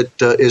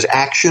that is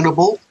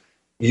actionable,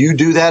 you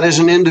do that as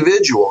an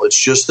individual. It's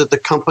just that the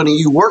company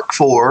you work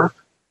for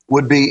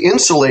would be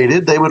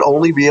insulated. They would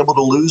only be able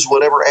to lose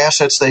whatever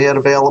assets they had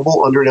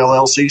available under an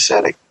LLC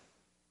setting.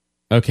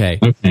 Okay.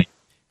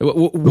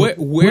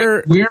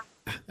 Where?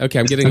 Okay,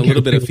 I'm getting a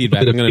little bit of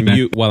feedback. I'm going to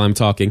mute while I'm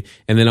talking,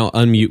 and then I'll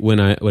unmute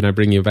when I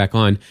bring you back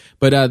on.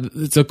 But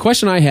the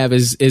question I have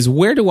is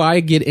where do I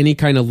get any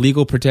kind of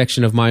legal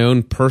protection of my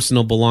own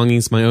personal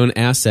belongings, my own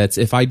assets,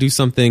 if I do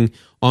something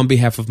on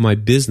behalf of my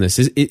business?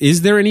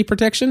 Is there any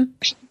protection?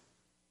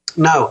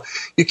 No,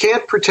 you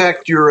can't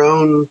protect your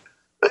own.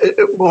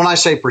 When I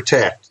say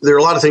protect, there are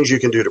a lot of things you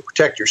can do to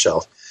protect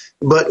yourself,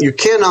 but you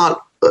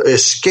cannot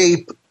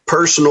escape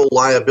personal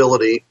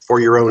liability for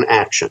your own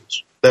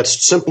actions.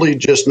 That's simply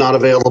just not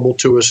available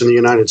to us in the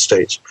United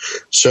States.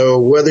 So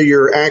whether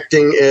you're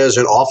acting as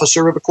an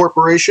officer of a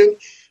corporation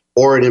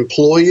or an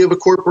employee of a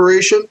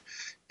corporation,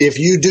 if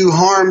you do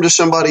harm to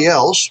somebody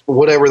else,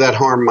 whatever that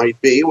harm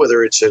might be,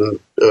 whether it's a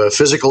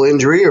physical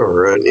injury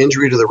or an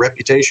injury to the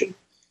reputation,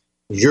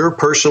 you're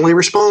personally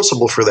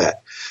responsible for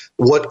that.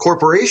 What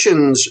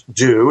corporations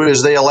do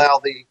is they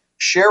allow the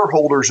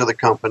shareholders of the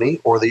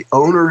company or the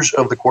owners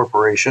of the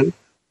corporation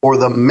or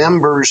the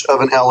members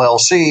of an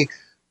LLC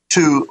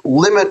to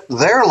limit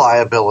their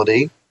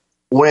liability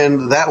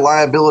when that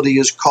liability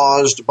is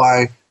caused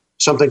by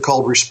something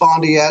called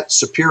respondeat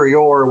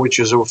superior, which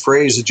is a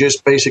phrase that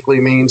just basically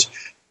means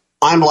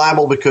I'm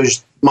liable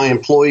because my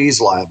employee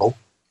is liable.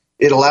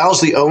 It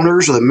allows the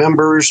owners or the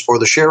members or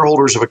the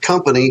shareholders of a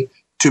company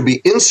to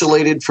be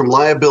insulated from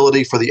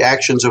liability for the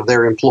actions of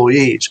their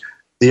employees.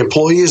 The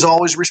employee is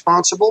always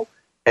responsible,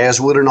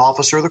 as would an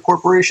officer of the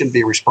corporation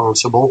be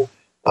responsible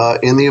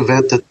in the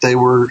event that they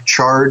were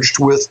charged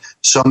with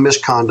some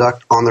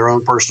misconduct on their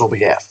own personal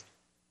behalf.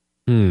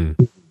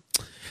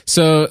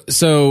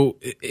 So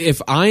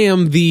if I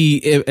am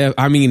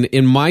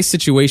in my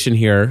situation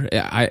here,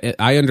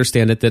 I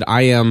understand it that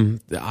I am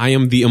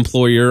the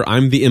employer,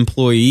 I'm the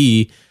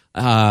employee,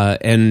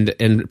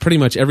 and pretty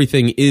much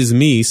everything is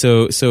me.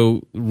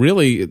 So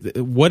really,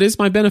 what is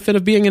my benefit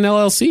of being an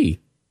LLC?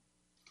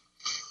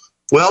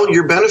 Well,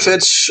 your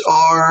benefits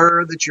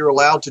are that you're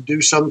allowed to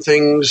do some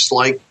things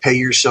like pay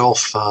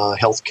yourself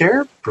health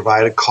care,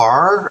 provide a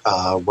car,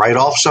 write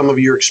off some of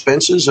your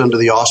expenses under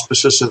the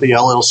auspices of the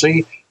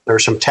LLC. There are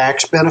some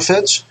tax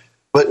benefits.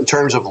 But in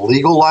terms of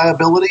legal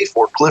liability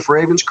for Cliff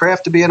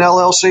Ravenscraft to be an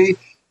LLC,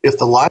 if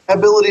the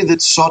liability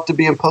that's sought to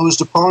be imposed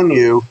upon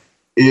you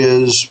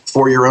is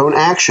for your own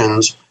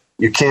actions,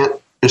 you can't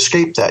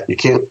escape that.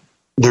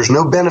 There's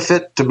no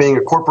benefit to being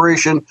a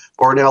corporation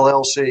or an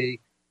LLC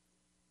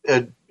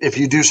if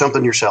you do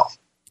something yourself.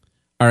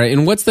 All right.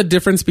 And what's the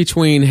difference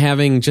between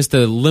having just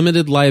a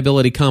limited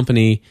liability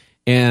company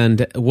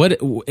and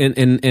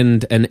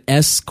an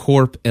S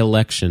Corp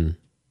election?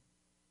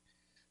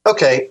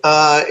 Okay.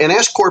 An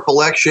S Corp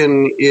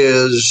election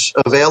is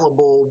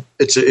available.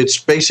 It's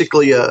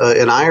basically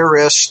an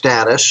IRS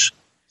status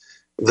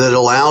that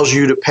allows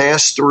you to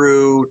pass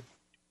through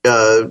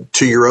to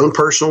your own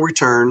personal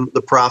return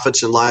the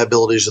profits and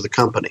liabilities of the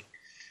company.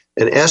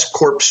 An S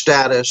Corp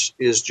status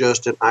is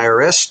just an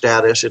IRS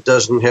status. It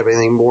doesn't have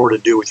anything more to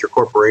do with your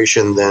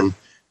corporation than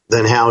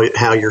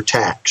how you're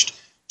taxed.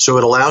 So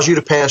it allows you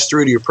to pass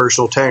through to your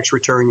personal tax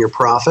return your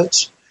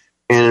profits,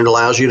 and it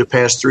allows you to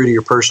pass through to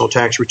your personal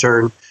tax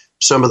return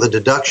some of the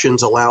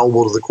deductions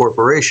allowable to the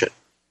corporation.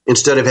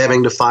 Instead of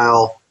having to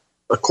file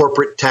a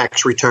corporate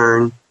tax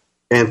return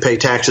and pay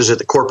taxes at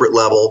the corporate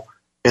level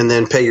and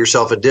then pay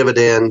yourself a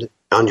dividend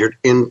on your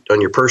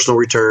personal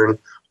return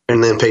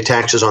and then pay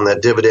taxes on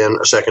that dividend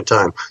a second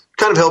time.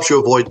 Kind of helps you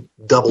avoid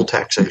double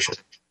taxation.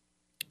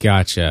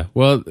 Gotcha.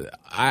 Well,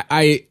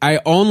 I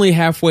only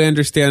halfway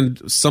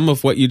understand some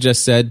of what you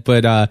just said,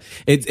 but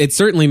it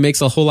certainly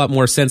makes a whole lot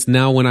more sense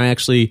now when I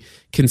actually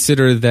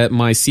consider that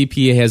my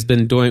CPA has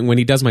been doing, when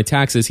he does my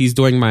taxes, he's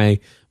doing my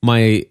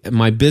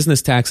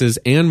business taxes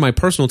and my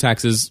personal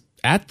taxes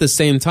at the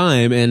same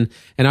time, and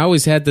I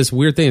always had this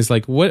weird thing. It's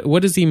like,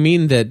 what does he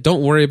mean that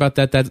don't worry about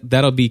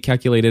that'll be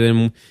calculated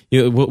and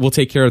we'll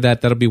take care of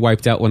that. That'll be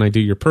wiped out when I do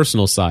your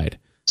personal side.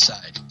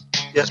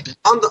 Yeah.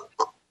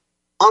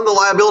 On the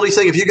liability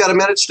thing, if you got a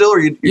minute still, or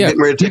you're getting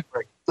ready to take a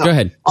break? No. Go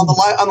ahead. On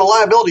the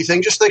liability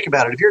thing, just think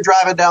about it. If you're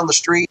driving down the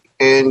street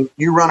and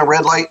you run a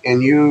red light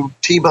and you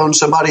T-bone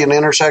somebody in an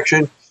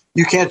intersection,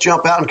 you can't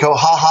jump out and go,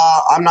 "Ha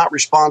ha, I'm not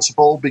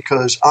responsible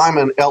because I'm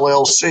an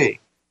LLC."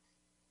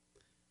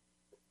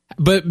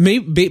 But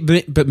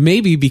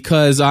maybe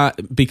because I'm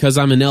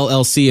an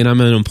LLC and I'm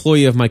an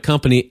employee of my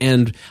company,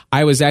 and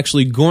I was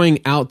actually going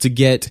out to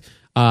get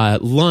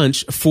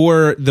lunch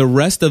for the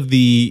rest of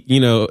the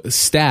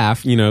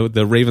staff, the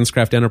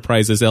Ravenscraft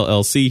Enterprises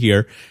LLC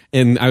here,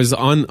 and I was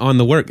on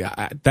the work.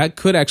 That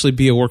could actually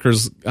be a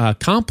workers'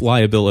 comp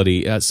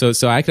liability.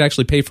 So I could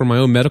actually pay for my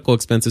own medical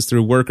expenses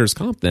through workers'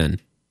 comp then.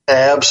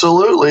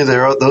 Absolutely,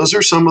 those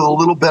are some of the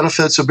little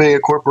benefits of being a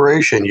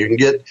corporation. You can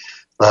get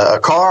a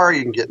car,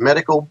 you can get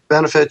medical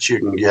benefits, you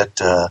can get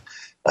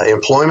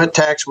employment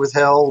tax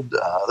withheld.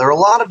 There are a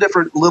lot of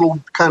different little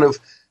kind of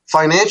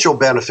financial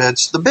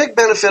benefits. The big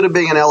benefit of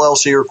being an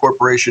LLC or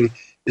corporation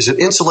is it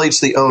insulates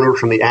the owner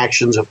from the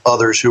actions of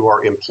others who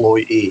are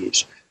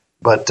employees.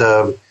 But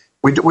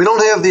we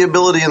don't have the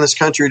ability in this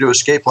country to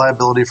escape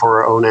liability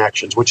for our own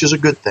actions, which is a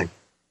good thing.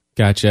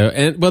 Gotcha.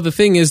 And well, the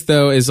thing is,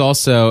 though, is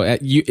also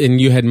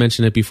you had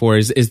mentioned it before,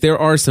 is there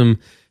are some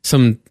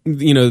some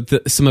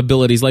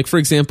abilities, like, for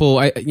example,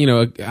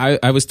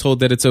 I was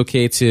told that it's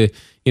okay to,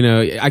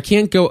 I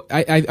can't go,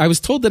 I was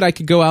told that I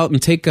could go out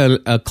and take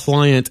a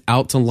client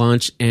out to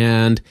lunch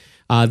and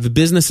The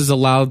business is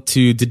allowed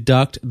to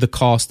deduct the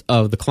cost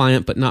of the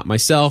client, but not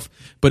myself.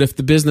 But if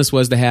the business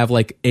was to have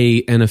like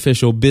an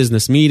official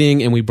business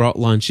meeting and we brought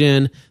lunch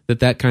in,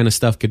 that kind of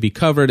stuff could be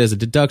covered as a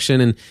deduction.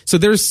 And so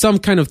there's some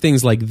kind of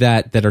things like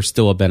that are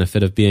still a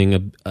benefit of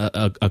being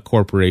a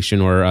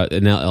corporation or an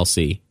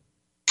LLC.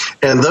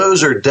 And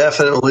those are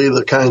definitely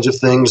the kinds of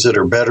things that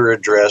are better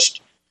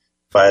addressed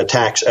by a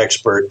tax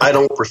expert. I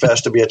don't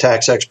profess to be a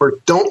tax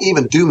expert. Don't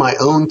even do my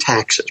own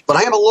taxes, but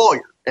I am a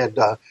lawyer, and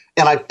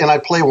I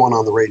play one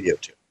on the radio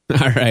too.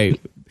 All right,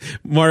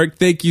 Mark,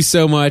 thank you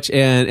so much.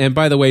 And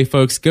by the way,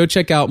 folks, go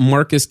check out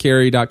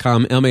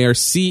MarcusCarey.com,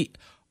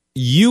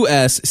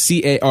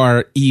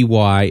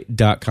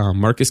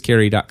 MarcusCarey.com,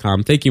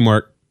 MarcusCarey.com. Thank you,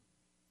 Mark.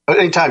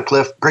 Anytime,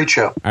 Cliff. Great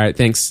show. All right,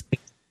 thanks.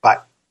 Bye.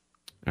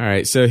 All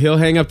right, so he'll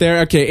hang up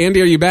there. Okay,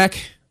 Andy, are you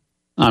back?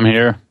 I'm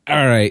here.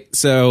 All right,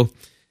 so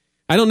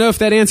I don't know if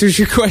that answers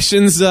your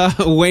questions,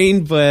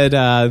 Wayne, but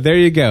there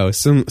you go.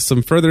 Some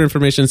further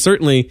information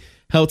certainly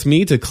helped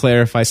me to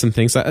clarify some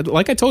things.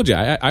 Like I told you,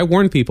 I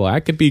warned people I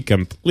could be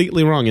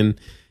completely wrong, and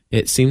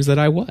it seems that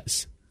I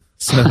was.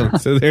 So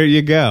there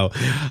you go.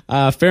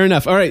 Fair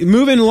enough. All right,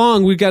 moving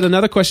along, we've got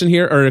another question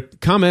here, or a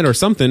comment or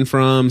something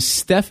from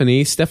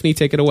Stephanie. Stephanie,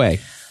 take it away.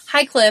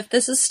 Hi, Cliff.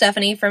 This is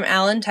Stephanie from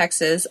Allen,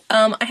 Texas.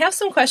 I have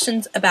some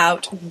questions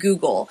about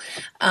Google.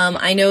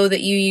 I know that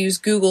you use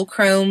Google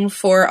Chrome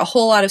for a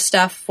whole lot of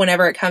stuff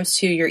whenever it comes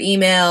to your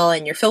email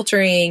and your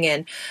filtering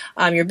and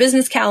your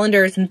business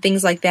calendars and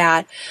things like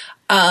that.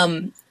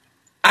 I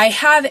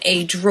have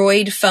a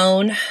Droid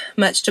phone,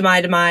 much to my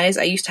demise.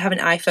 I used to have an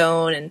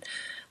iPhone, and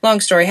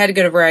long story, I had to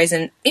go to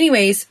Verizon.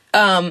 Anyways,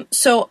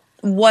 so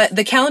what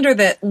the calendar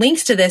that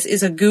links to this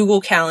is a Google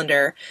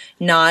Calendar,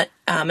 not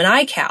an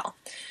iCal.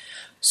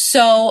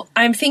 So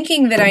I'm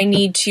thinking that I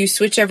need to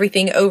switch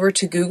everything over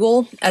to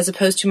Google as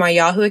opposed to my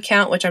Yahoo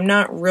account, which I'm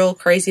not real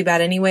crazy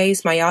about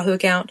anyways, my Yahoo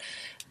account.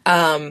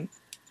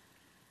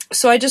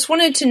 So I just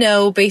wanted to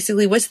know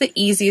basically what's the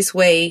easiest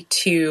way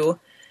to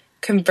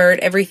convert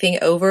everything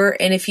over,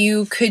 and if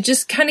you could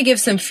just kind of give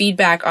some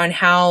feedback on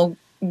how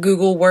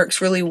Google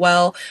works really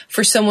well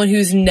for someone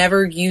who's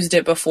never used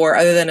it before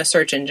other than a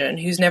search engine,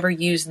 who's never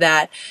used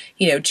that,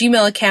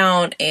 Gmail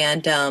account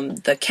and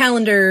the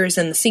calendars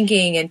and the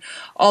syncing and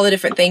all the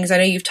different things. I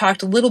know you've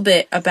talked a little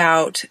bit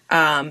about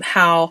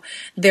how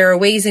there are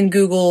ways in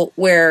Google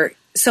where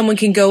someone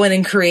can go in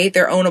and create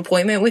their own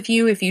appointment with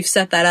you if you've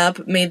set that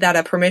up, made that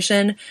a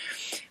permission,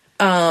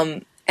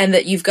 and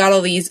that you've got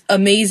all these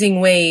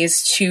amazing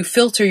ways to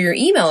filter your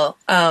email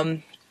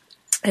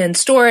and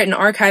store it and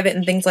archive it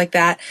and things like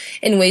that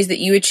in ways that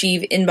you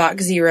achieve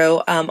inbox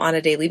zero on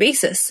a daily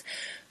basis.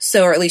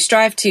 So, or at least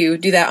strive to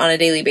do that on a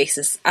daily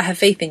basis. I have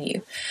faith in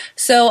you.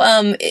 So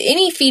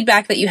any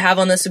feedback that you have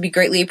on this would be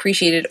greatly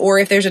appreciated. Or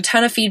if there's a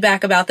ton of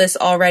feedback about this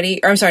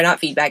already, or I'm sorry, not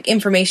feedback,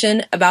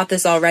 information about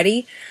this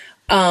already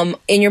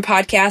in your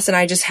podcast, and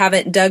I just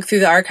haven't dug through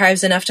the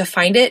archives enough to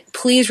find it,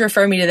 please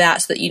refer me to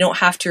that so that you don't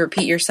have to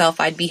repeat yourself.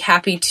 I'd be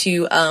happy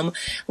to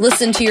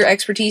listen to your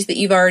expertise that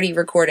you've already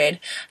recorded.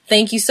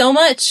 Thank you so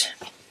much.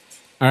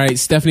 All right,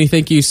 Stephanie,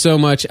 thank you so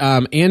much.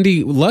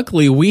 Andy,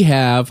 luckily we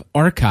have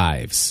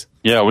archives.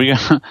 Yeah,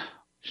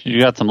 you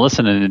got some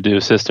listening to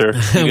do, sister.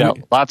 You got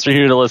lots for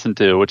you to listen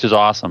to, which is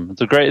awesome.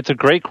 It's a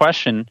great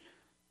question,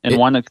 and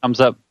one that comes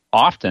up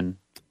often.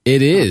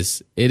 It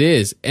is.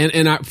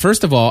 And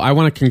first of all, I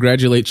want to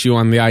congratulate you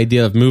on the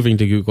idea of moving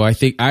to Google. I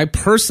think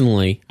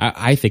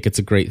it's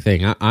a great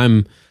thing.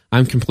 I'm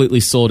completely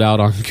sold out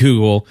on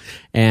Google,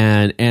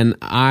 and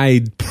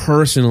I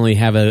personally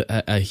have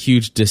a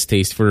huge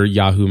distaste for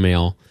Yahoo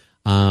Mail.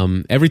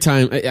 Every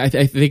time I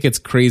think it's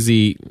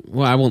crazy.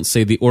 Well, I won't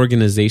say the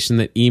organization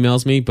that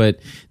emails me, but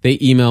they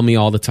email me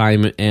all the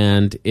time,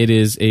 and it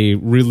is a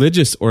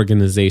religious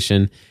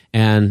organization.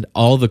 And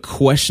all the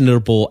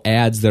questionable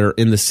ads that are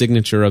in the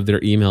signature of their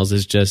emails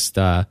is just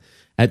at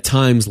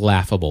times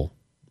laughable,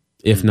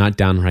 if not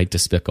downright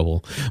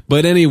despicable.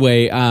 But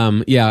anyway,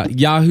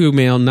 Yahoo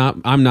Mail.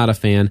 I'm not a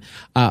fan,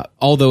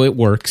 although it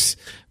works.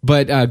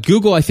 But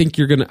Google, I think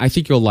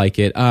you'll like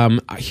it.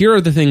 Here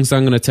are the things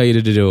I'm going to tell you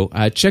to do.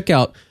 Check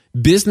out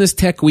Business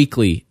Tech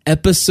Weekly,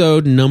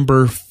 episode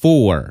number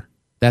 4.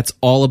 That's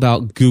all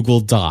about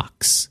Google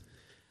Docs.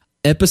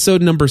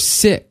 Episode number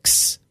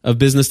 6 of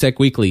Business Tech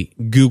Weekly,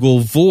 Google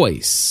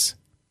Voice.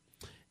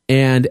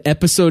 And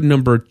episode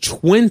number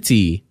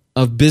 20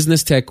 of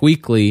Business Tech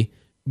Weekly,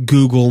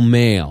 Google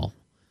Mail.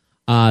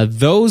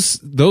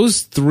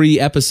 Those 3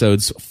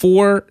 episodes,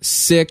 4,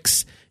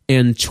 6,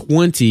 and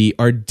 20,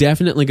 are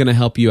definitely going to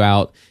help you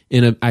out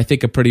in I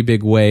think a pretty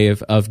big way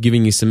of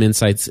giving you some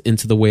insights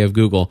into the way of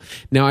Google.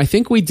 Now, I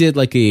think we did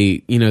like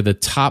the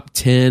top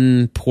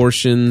 10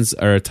 portions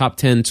or top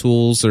 10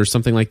 tools or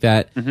something like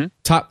that. Mm-hmm.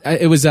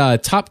 It was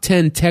top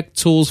 10 tech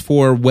tools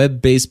for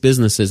web-based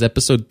businesses,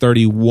 episode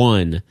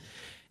 31.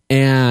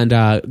 And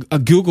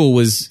Google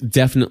was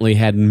definitely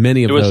had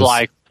many of those. It was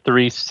like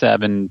 3,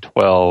 7,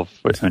 12.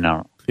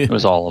 No, it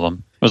was all of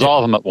them. It was all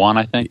of them at one,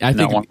 I think. I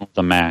think one with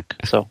the Mac.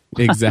 So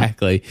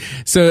exactly.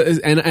 So,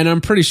 and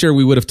I'm pretty sure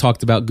we would have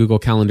talked about Google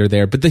Calendar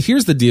there. But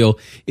here's the deal: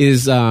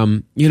 is all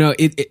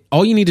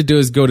you need to do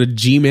is go to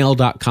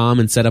gmail.com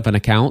and set up an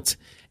account.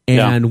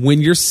 And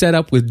when you're set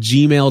up with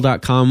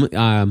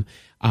gmail.com,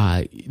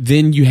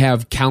 then you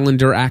have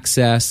calendar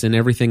access and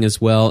everything as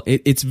well.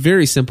 It's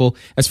very simple.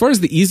 As far as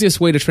the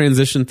easiest way to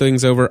transition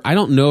things over, I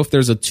don't know if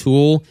there's a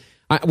tool.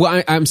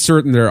 I'm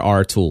certain there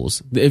are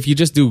tools. If you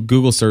just do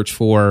Google search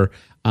for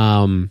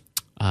iCal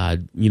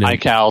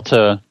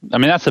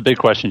that's the big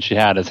question she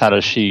had, is how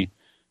does she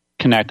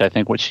connect? I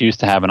think what she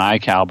used to have an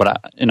iCal, but I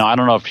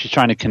don't know if she's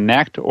trying to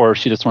connect or if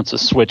she just wants to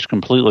switch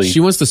completely. She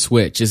wants to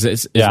switch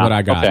is what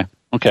I got.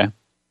 Okay.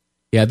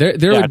 Yeah, there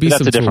would be some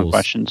tools. That's a different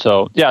question.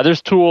 So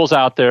there's tools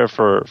out there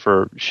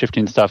for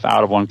shifting stuff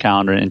out of one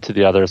calendar into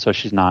the other, so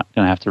she's not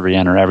going to have to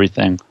re-enter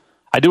everything.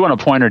 I do want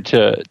to point her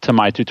to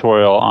my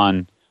tutorial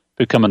on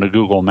becoming a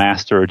Google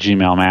Master or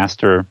Gmail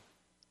Master,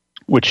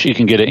 which you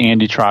can get at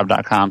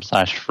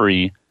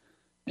andytraub.com/free.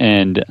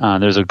 And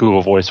there's a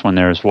Google Voice one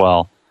there as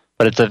well.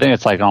 But I think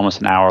it's like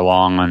almost an hour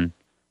long on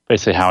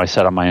basically how I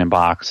set up my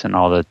inbox and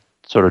all the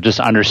sort of just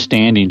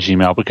understanding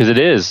Gmail, because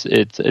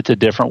it's a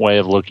different way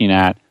of looking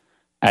at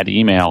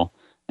email.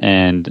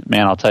 And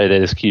man, I'll tell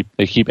you,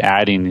 they keep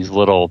adding these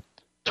little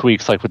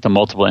tweaks, like with the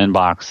multiple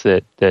inbox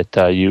that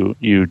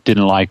you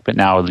didn't like but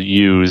now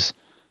use.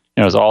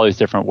 There's all these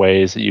different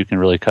ways that you can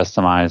really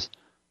customize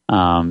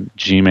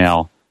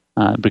Gmail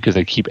because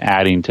they keep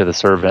adding to the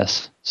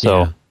service.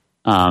 So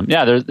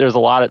there's a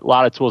lot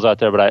of tools out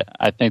there, but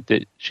I think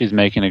that she's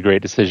making a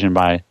great decision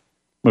by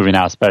moving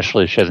out,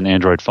 especially if she has an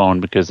Android phone,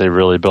 because they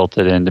really built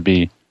it in to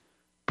be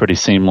pretty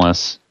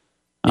seamless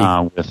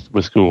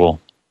with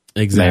Google.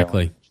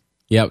 Exactly. Mail.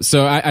 Yeah,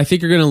 so I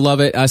think you're going to love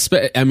it. It's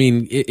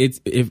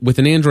with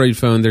an Android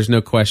phone, there's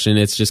no question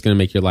it's just going to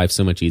make your life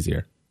so much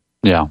easier.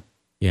 Yeah.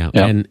 Yeah,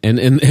 yep.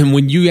 And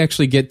when you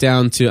actually get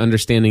down to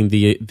understanding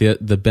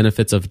the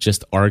benefits of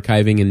just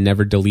archiving and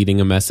never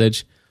deleting a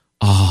message,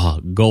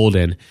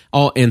 golden.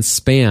 And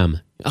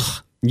spam.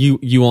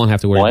 You won't have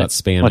to worry about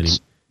spam anymore.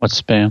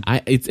 What's spam?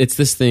 It's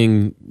this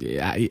thing.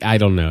 I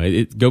don't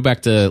know. Go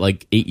back to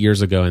like 8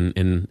 years ago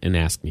and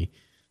ask me.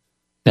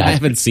 I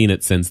haven't seen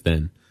it since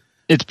then.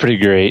 It's pretty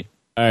great.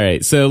 All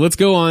right, so let's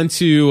go on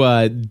to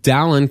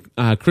Dallin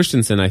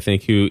Christensen, I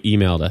think, who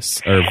emailed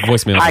us or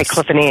voicemailed us. Hi,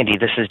 Cliff and Andy.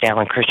 This is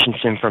Dallin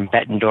Christensen from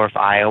Bettendorf,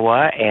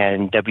 Iowa,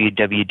 and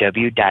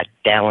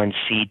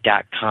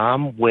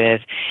www.dallinseed.com with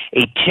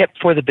a tip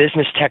for the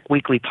Business Tech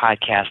Weekly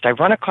podcast. I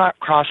run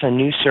across a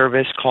new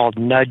service called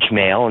Nudge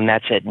Mail, and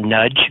that's at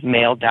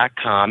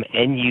nudgemail.com,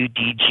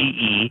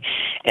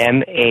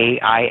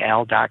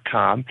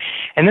 NUDGEMAIL.com.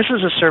 And this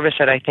is a service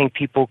that I think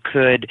people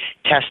could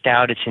test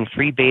out. It's in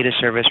free beta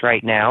service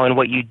right now, and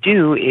what you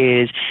do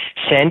is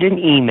send an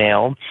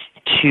email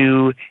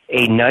to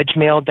a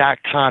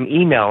nudgemail.com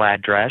email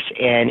address,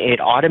 and it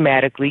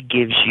automatically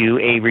gives you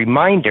a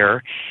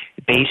reminder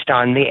based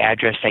on the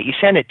address that you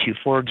send it to.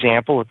 For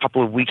example, a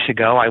couple of weeks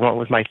ago, I went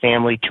with my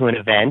family to an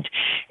event,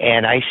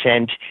 and I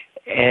sent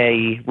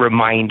a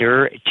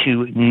reminder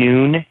to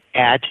noon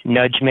at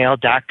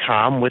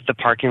nudgemail.com with the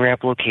parking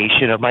ramp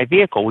location of my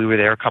vehicle. We were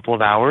there a couple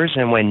of hours,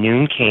 and when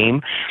noon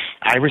came,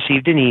 I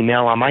received an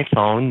email on my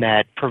phone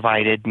that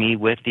provided me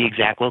with the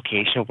exact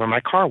location of where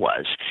my car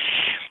was.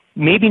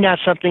 Maybe not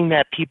something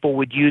that people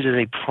would use as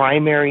a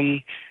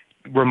primary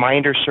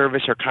reminder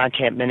service or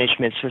content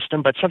management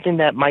system, but something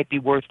that might be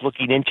worth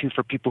looking into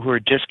for people who are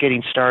just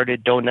getting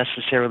started, don't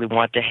necessarily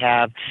want to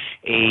have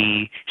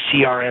a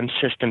CRM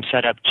system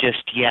set up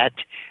just yet,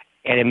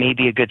 and it may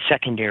be a good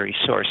secondary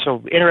source.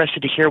 So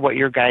interested to hear what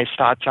your guys'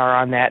 thoughts are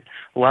on that.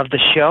 Love the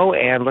show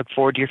and look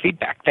forward to your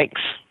feedback. Thanks.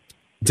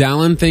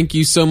 Dallin, thank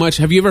you so much.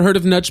 Have you ever heard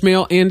of Nudge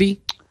Mail,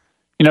 Andy?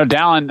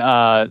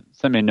 Dallin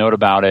sent me a note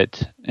about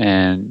it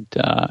and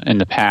in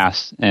the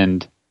past,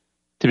 and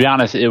to be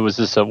honest, it was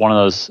just one of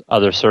those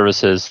other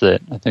services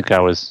that I think I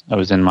was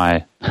in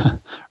my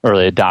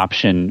early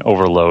adoption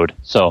overload.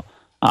 So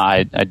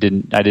I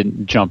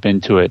didn't jump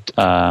into it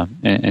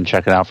and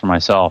check it out for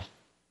myself.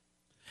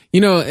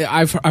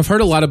 I've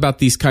heard a lot about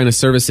these kind of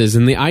services,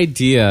 and the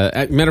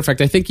idea, matter of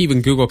fact, I think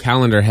even Google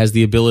Calendar has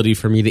the ability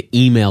for me to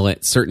email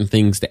it certain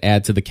things to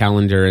add to the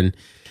calendar, and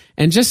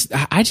I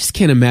just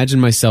can't imagine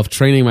myself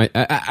training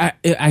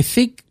I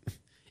think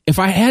if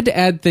I had to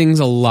add things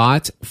a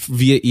lot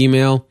via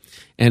email,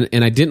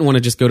 and I didn't want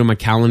to just go to my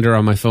calendar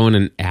on my phone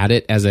and add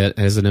it as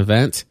an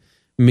event,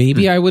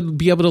 maybe I would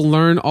be able to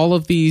learn all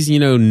of these,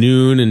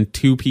 noon and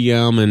 2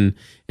 p.m. and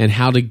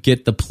how to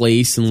get the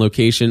place and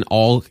location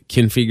all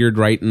configured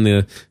right in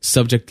the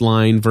subject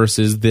line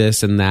versus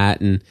this and that.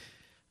 And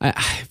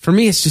for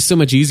me, it's just so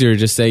much easier to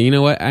just say, you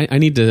know what, I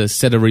need to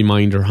set a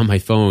reminder on my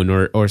phone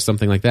or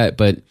something like that.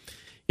 But,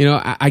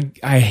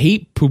 I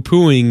hate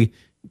poo-pooing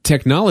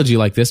technology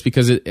like this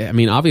because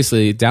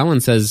obviously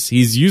Dallin says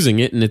he's using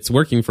it and it's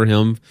working for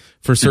him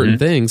for certain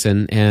things.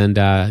 And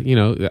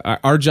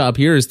our job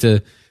here is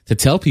to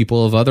tell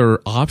people of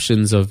other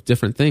options of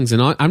different things.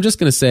 And I'm just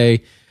going to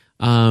say,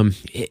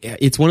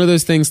 It's one of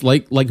those things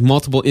like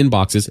multiple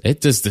inboxes.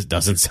 It just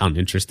doesn't sound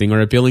interesting or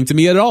appealing to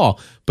me at all.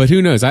 But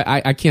who knows?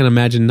 I can't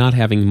imagine not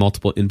having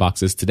multiple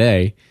inboxes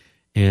today.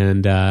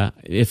 And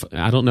if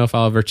I don't know if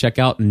I'll ever check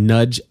out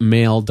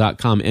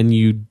nudgemail.com,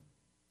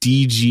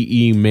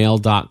 NUDGE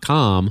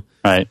mail.com.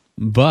 Right.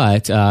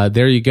 But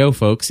there you go,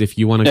 folks. If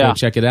you want to go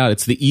check it out,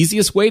 it's the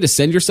easiest way to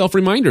send yourself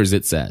reminders,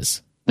 it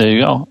says. There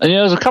you go. And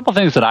there's a couple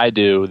things that I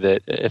do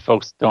that, if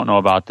folks don't know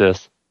about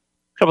this,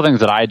 a couple things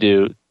that I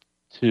do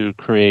to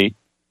create,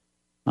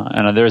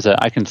 and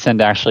I can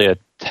send actually a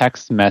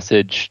text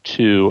message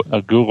to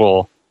a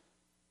Google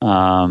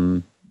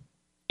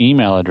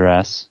email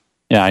address.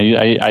 Yeah,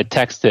 I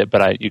text it,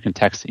 but you can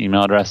text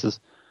email addresses.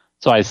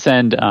 So I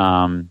send,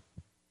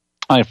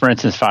 like for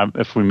instance,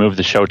 if we move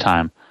the show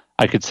time,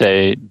 I could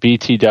say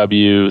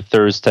BTW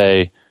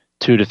Thursday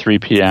 2 to 3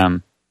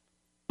 p.m.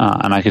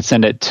 And I could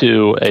send it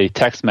to a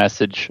text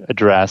message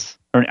address,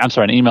 an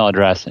email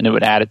address, and it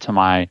would add it to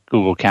my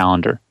Google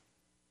Calendar.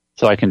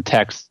 So I can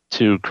text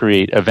to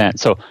create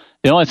events. So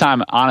the only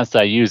time,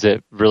 honestly, I use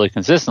it really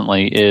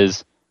consistently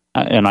is,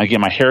 and I get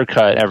my hair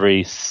cut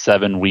every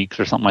 7 weeks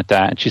or something like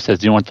that. And she says,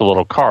 "Do you want the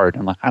little card?"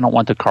 I'm like, "I don't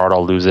want the card.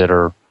 I'll lose it,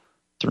 or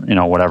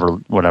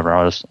whatever.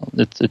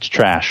 It's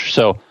trash."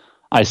 So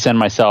I send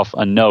myself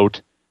a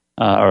note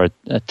or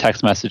a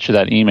text message to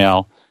that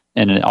email,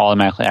 and it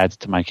automatically adds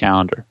to my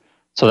calendar.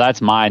 So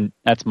that's my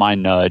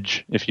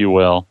nudge, if you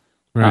will.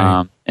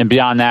 Right. And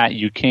beyond that,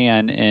 you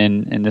can,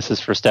 and this is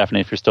for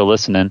Stephanie, if you're still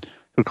listening,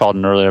 who called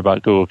in earlier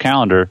about Google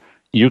Calendar,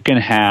 you can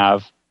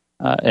have,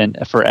 and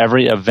for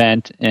every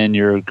event in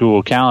your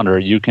Google Calendar,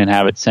 you can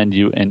have it send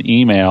you an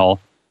email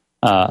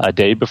a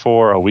day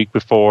before, a week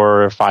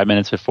before, 5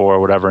 minutes before,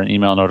 whatever, an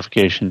email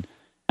notification.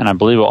 And I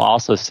believe it will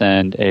also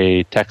send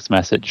a text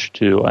message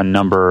to a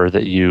number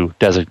that you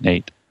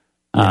designate.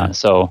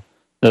 So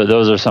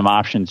those are some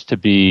options to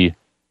be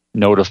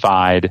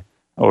notified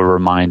or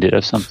reminded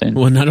of something.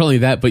 Well, not only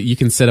that, but you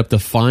can set up to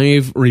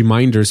 5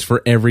 reminders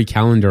for every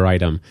calendar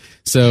item.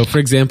 So, for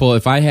example,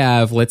 if I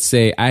have, let's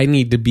say, I'm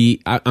going to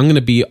be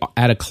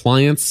at a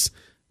client's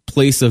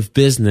place of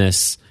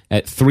business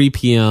at 3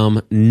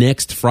 p.m.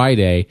 next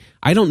Friday,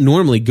 I don't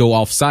normally go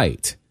off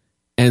site.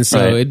 And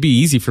so it'd be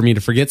easy for me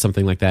to forget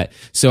something like that.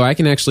 So I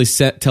can actually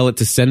tell it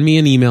to send me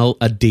an email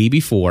a day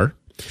before.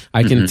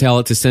 I can tell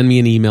it to send me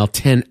an email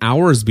 10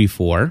 hours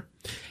before.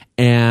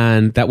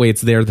 And that way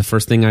it's there the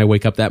first thing I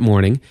wake up that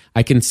morning.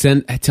 I can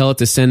tell it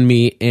to send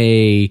me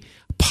a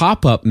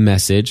pop-up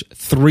message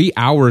 3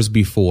 hours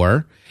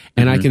before.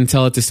 And I can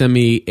tell it to send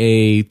me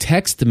a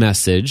text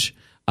message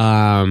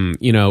an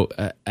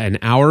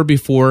hour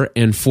before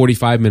and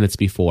 45 minutes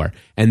before.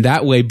 And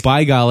that way,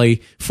 by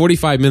golly,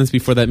 45 minutes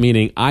before that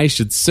meeting, I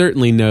should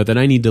certainly know that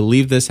I need to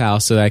leave this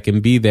house so that I can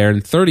be there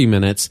in 30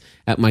 minutes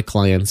at my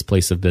client's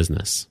place of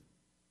business.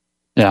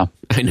 Yeah.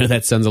 I know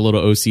that sounds a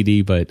little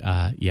OCD, but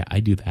yeah, I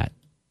do that.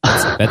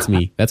 That's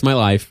me. That's my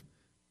life.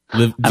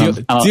 Deal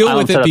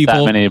with it,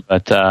 people. That many,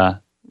 but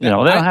they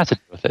don't have to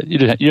deal with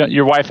it.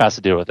 Your wife has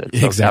to deal with it.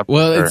 So exactly.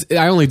 Well,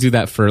 I only do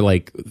that for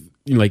like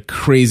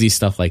crazy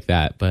stuff like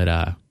that. But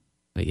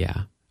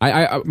yeah,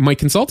 I my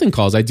consulting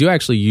calls, I do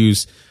actually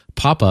use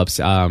pop-ups.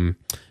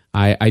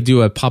 I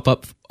do a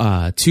pop-up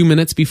 2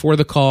 minutes before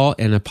the call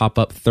and a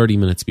pop-up 30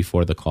 minutes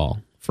before the call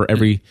for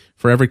every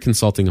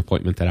consulting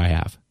appointment that I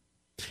have.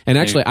 And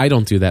actually, I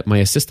don't do that. My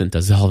assistant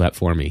does all that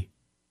for me.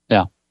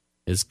 Yeah.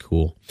 It's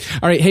cool.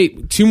 All right. Hey,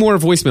 2 more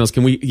voicemails.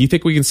 You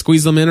think we can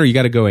squeeze them in, or you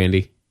got to go,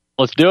 Andy?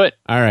 Let's do it.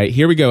 All right.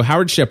 Here we go.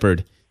 Howard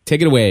Shepard,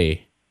 take it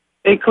away.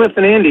 Hey, Cliff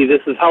and Andy. This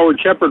is Howard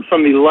Shepard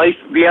from the Life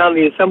Beyond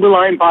the Assembly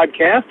Line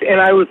podcast.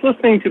 And I was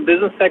listening to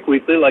Business Tech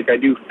Weekly like I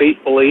do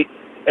faithfully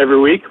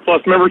every week,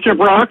 plus membership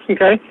rocks.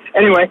 Okay.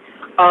 Anyway,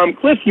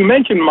 Cliff, you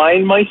mentioned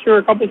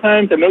MindMeister a couple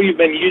times. I know you've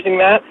been using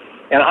that.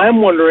 And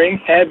I'm wondering,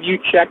 have you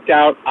checked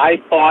out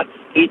iThoughts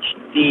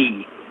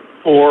HD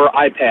for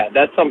iPad?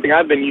 That's something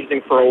I've been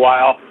using for a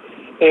while,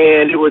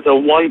 and it was a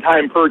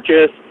one-time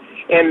purchase,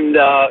 and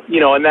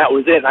and that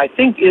was it. I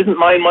think, isn't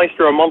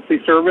MindMeister a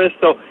monthly service?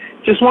 So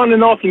just wanted to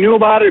know if you knew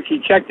about it, if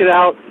you checked it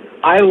out.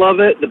 I love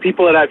it. The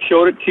people that I've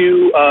showed it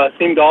to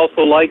seem to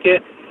also like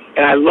it,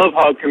 and I love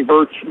how it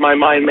converts my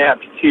mind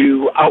maps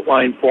to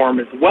outline form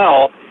as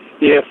well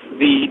if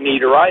the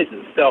need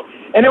arises. So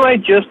anyway,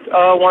 just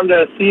wanted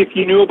to see if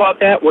you knew about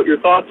that, what your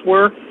thoughts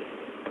were.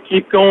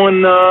 Keep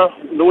going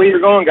the way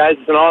you're going, guys.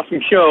 It's an awesome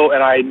show,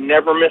 and I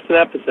never miss an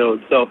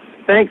episode. So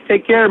thanks.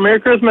 Take care. Merry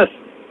Christmas.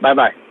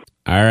 Bye-bye.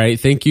 All right.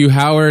 Thank you,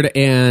 Howard.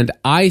 And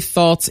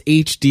iThoughts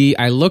HD,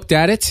 I looked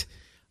at it.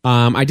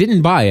 I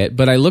didn't buy it,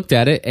 but I looked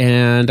at it,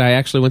 and I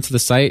actually went to the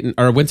site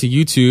or went to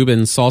YouTube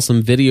and saw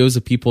some videos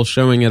of people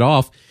showing it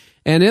off.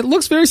 And it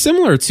looks very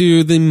similar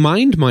to the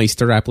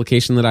MindMeister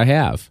application that I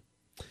have.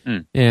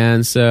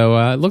 And so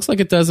it looks like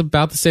it does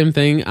about the same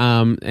thing,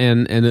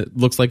 and it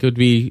looks like it would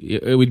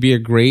be a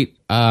great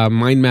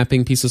mind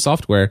mapping piece of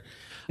software.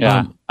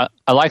 Yeah,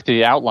 I like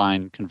the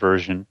outline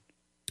conversion.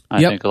 I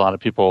think a lot of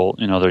people,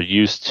 they're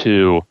used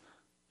to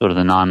sort of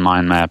the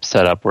non-mind map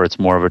setup where it's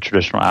more of a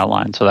traditional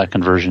outline. So that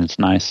conversion is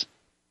nice.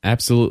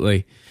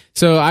 Absolutely.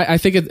 So I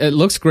think it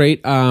looks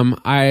great. What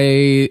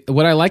I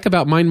like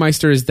about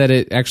MindMeister is that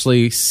it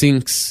actually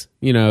syncs,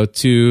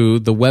 to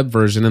the web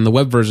version, and the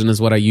web version is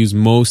what I use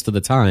most of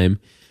the time.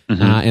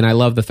 Mm-hmm. And I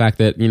love the fact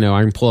that,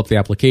 I can pull up the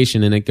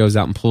application and it goes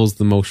out and pulls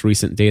the most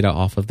recent data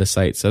off of the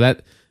site. So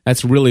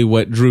that's really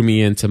what drew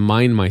me into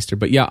MindMeister.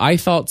 But yeah,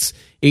 iThoughts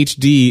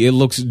HD, it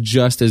looks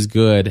just as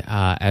good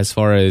as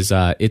far as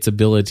its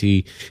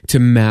ability to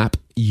map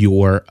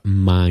your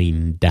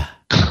mind.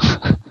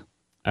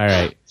 All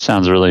right.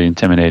 Sounds really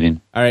intimidating.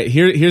 All right,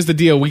 here's the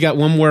deal. We got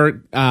one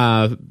more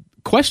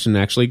question,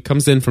 actually,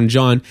 comes in from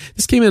John.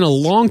 This came in a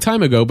long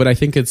time ago, but I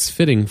think it's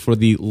fitting for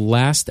the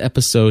last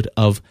episode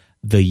of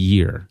the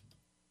year.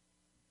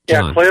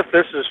 John. Yeah, Cliff,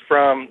 this is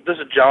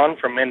John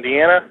from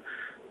Indiana.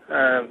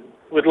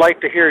 Would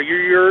like to hear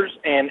yours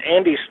and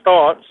Andy's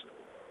thoughts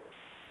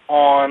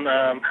on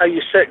how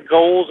you set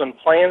goals and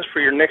plans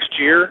for your next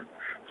year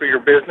for your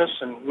business,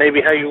 and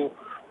maybe how you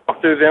walk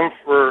through them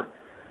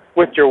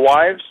with your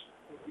wives,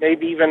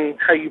 maybe even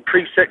how you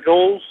preset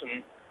goals,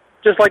 and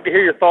just like to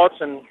hear your thoughts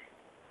and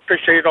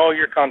appreciate all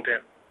your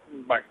content.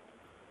 Bye.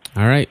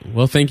 All right.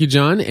 Well, thank you,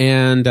 John.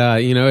 And,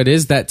 it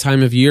is that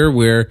time of year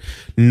where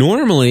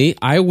normally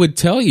I would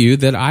tell you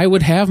that I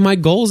would have my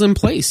goals in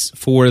place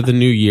for the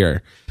new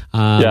year.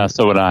 Yeah,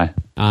 so would I.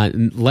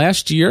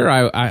 Last year,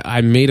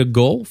 I made a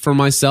goal for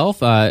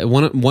myself.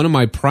 One of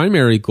my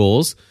primary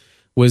goals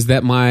was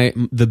that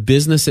the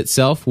business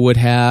itself would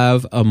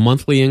have a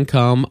monthly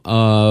income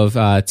of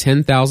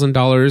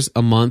 $10,000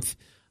 a month,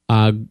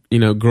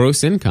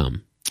 gross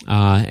income.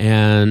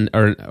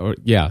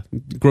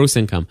 Gross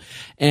income.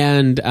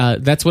 And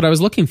that's what I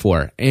was looking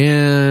for.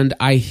 And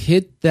I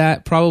hit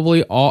that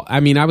probably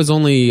I was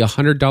only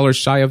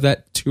 $100 shy of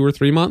that 2 or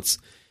 3 months,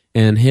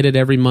 and hit it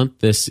every month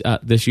this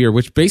year,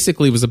 which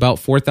basically was about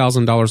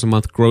 $4,000 a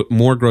month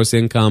more gross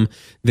income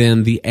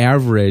than the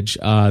average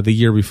the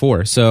year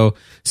before. So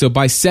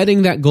by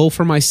setting that goal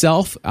for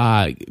myself,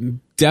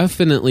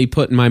 definitely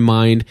put in my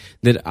mind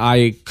that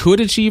I could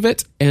achieve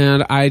it,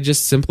 and I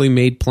just simply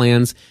made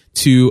plans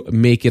to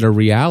make it a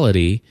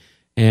reality.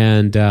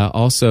 And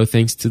also,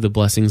 thanks to the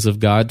blessings of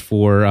God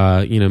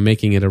for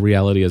making it a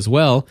reality as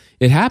well,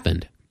 it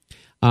happened.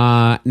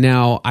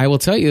 Now, I will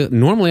tell you,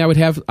 normally I would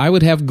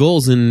have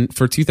goals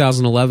for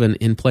 2011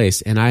 in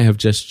place, and I have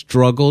just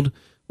struggled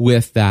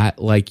with that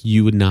like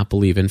you would not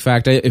believe. In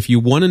fact, if you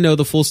want to know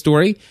the full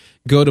story,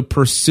 go to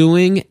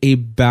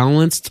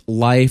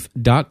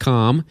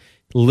pursuingabalancedlife.com,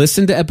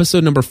 listen to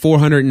episode number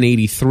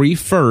 483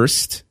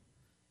 first,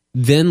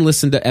 then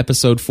listen to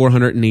episode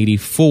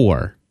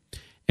 484.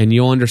 And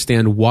you'll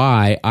understand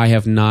why I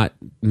have not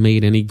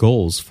made any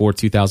goals for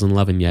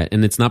 2011 yet.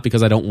 And it's not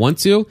because I don't want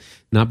to,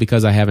 not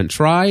because I haven't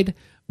tried,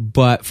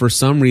 but for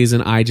some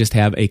reason I just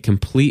have a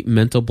complete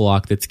mental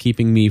block that's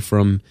keeping me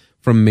from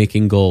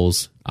making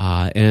goals.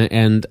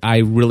 And I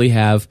really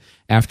have,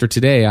 after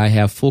today, I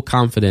have full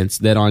confidence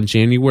that on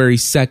January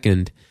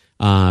 2nd,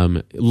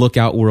 look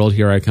out world,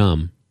 here I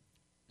come.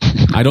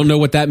 I don't know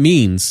what that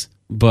means,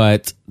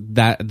 but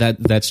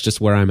that's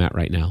just where I'm at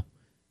right now.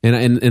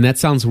 And that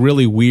sounds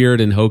really weird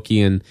and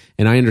hokey, and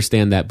I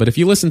understand that. But if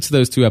you listen to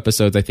those 2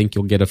 episodes, I think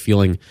you'll get a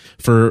feeling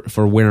for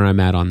where I'm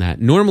at on that.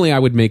 Normally, I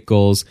would make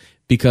goals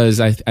because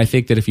I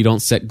think that if you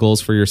don't set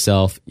goals for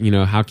yourself,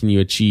 how can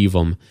you achieve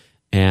them?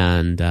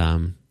 And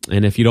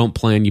if you don't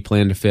plan, you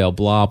plan to fail.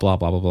 Blah blah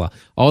blah blah blah.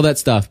 All that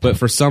stuff. But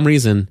for some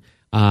reason,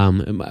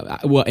 and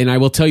I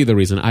will tell you the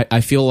reason.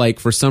 I feel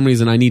like for some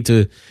reason I need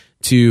to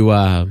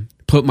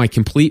put my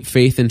complete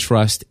faith and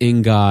trust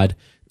in God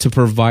to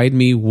provide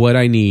me what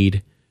I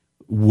need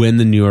when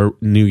the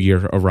new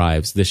year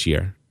arrives this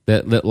year.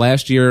 That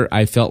last year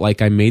I felt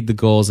like I made the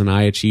goals and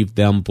I achieved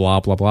them, blah,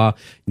 blah, blah.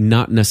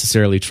 Not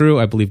necessarily true.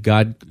 I believe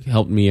God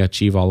helped me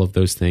achieve all of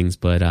those things.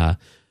 But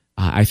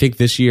I think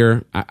this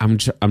year I'm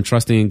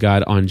trusting in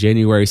God on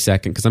January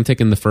 2nd, because I'm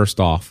taking the 1st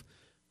off.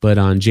 But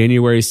on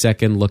January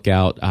 2nd, look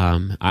out.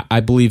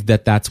 I believe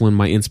that that's when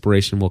my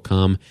inspiration will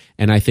come.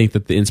 And I think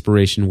that the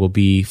inspiration will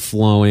be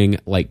flowing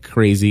like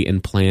crazy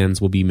and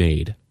plans will be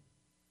made.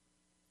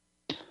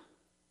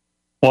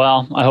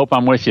 Well, I hope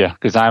I'm with you,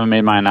 because I haven't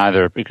made mine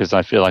either, because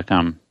I feel like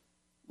I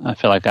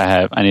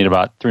need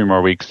about 3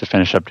 more weeks to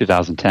finish up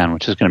 2010,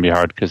 which is going to be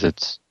hard because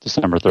it's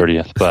December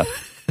 30th. But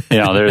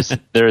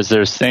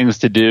there's things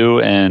to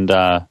do, and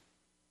I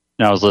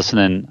was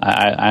listening.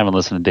 I haven't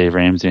listened to Dave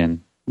Ramsey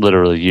in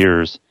literally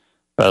years,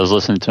 but I was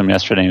listening to him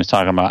yesterday. And he was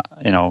talking about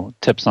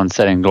tips on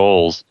setting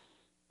goals,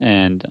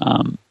 and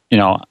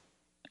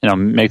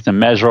make them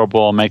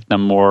measurable, make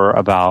them more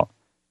about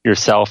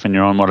yourself and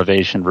your own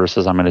motivation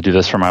versus I'm going to do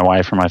this for my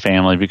wife or my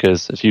family,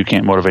 because if you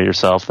can't motivate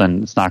yourself,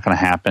 then it's not going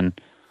to happen.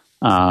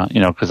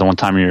 Because the one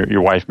time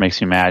your wife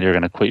makes you mad, you're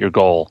going to quit your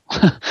goal,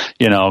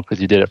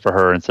 because you did it for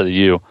her instead of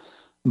you.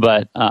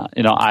 But,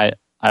 I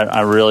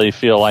really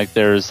feel like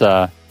there's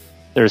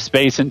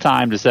space and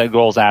time to set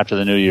goals after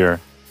the new year.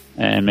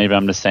 And maybe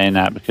I'm just saying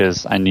that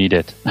because I need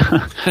it.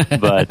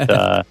 but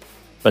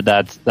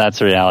that's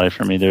the reality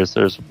for me. There's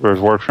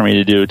work for me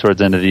to do towards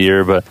the end of the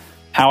year, but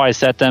how I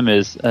set them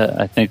is,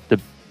 I think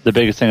the the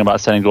biggest thing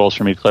about setting goals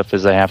for me, Cliff,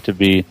 is they have to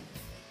be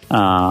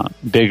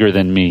bigger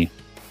than me.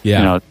 Yeah.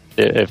 You know,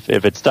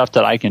 if it's stuff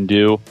that I can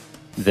do,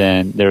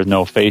 then there's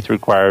no faith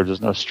required.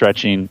 There's no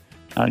stretching.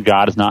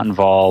 God is not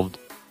involved.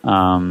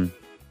 You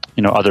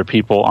know, other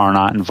people are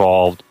not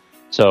involved.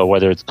 So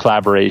whether it's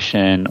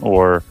collaboration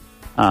or,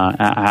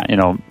 you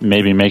know,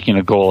 maybe making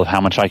a goal of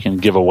how much I can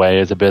give away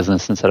as a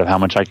business instead of how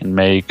much I can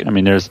make. I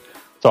mean, there's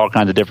all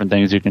kinds of different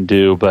things you can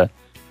do, but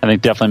I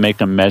think definitely make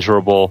them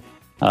measurable,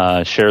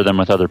 share them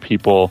with other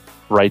people,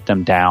 write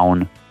them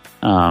down,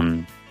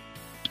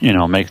 you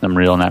know, make them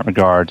real in that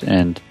regard,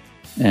 and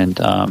then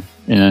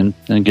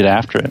get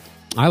after it.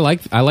 I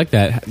like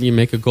that. You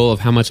make a goal of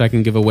how much I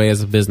can give away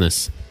as a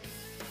business.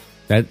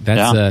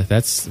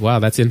 That's wow,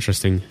 that's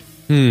interesting.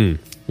 I'm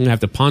gonna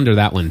have to ponder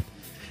that one.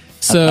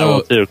 So I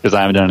will too, because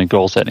I haven't done any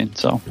goal setting.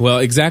 So well,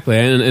 exactly,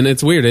 and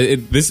it's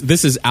weird.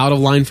 This is out of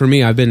line for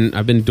me. I've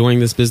been doing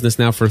this business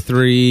now for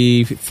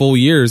 3 full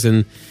years,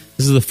 and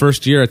this is the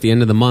first year at the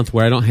end of the month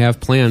where I don't have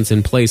plans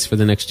in place for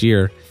the next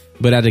year.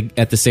 But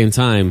at the same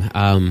time,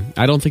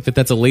 I don't think that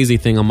that's a lazy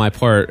thing on my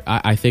part.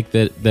 I think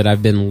that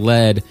I've been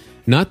led.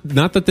 Not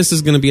that this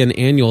is going to be an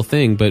annual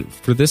thing, but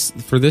for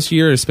this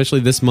year, especially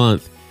this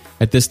month,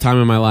 at this time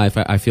in my life,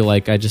 I feel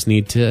like I just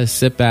need to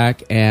sit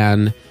back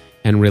and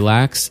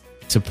relax,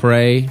 to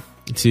pray,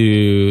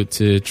 to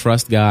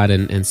trust God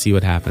and see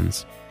what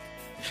happens.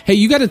 Hey,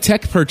 you got a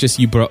tech purchase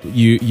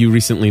you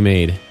recently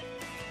made.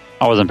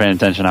 I wasn't paying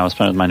attention. I was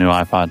playing with my new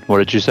iPod. What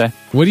did you say?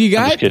 What do you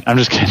got? I'm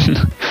just kidding.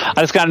 I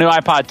just got a new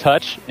iPod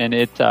Touch, and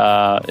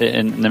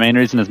and the main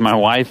reason is my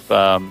wife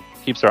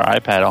keeps her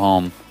iPad at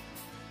home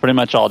pretty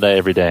much all day,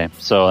 every day.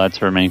 So that's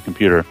her main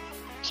computer.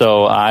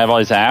 So I have all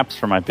these apps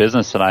for my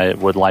business that I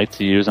would like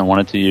to use and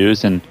wanted to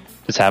use, and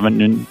just haven't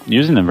been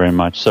using them very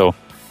much. So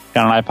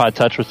got an iPod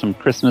Touch with some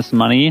Christmas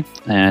money,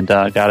 and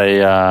got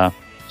a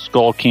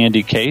Skull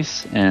Candy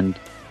case, and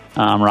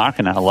I'm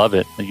rocking it. I love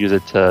it. I use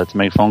it to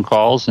make phone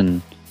calls,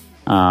 and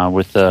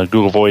with the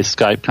Google Voice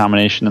Skype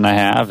combination that I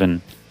have,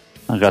 and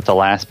I got the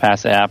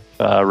LastPass app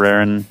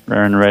raring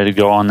ready to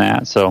go on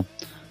that. So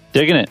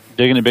digging it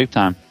big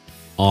time.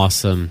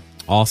 Awesome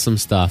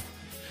stuff.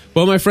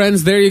 Well, my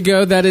friends, there you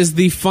go. That is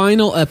the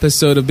final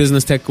episode of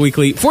Business Tech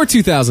Weekly for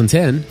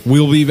 2010.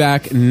 We'll be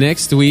back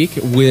next week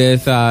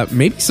with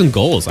maybe some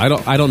goals. I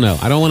don't know.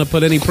 I don't want to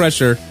put any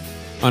pressure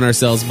on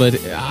ourselves, but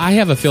I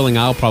have a feeling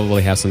I'll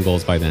probably have some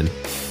goals by then.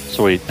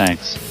 Sweet,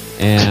 thanks.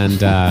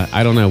 And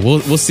I don't know.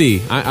 We'll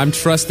see. I'm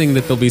trusting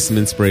that there'll be some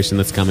inspiration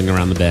that's coming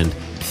around the bend.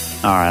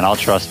 All right, I'll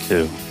trust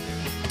too.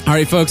 All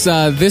right, folks,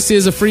 this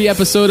is a free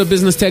episode of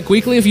Business Tech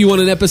Weekly. If you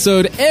want an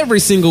episode every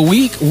single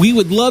week, we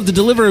would love to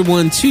deliver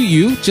one to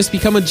you. Just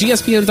become a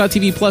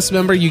GSPN.TV Plus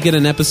member. You get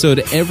an episode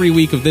every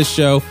week of this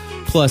show,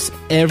 plus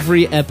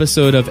every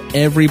episode of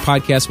every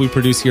podcast we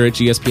produce here at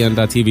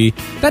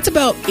GSPN.TV. That's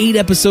about 8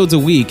 episodes a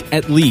week,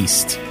 at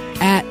least.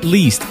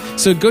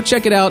 So go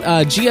check it out,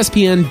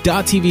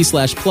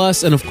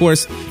 gspn.tv/plus. And of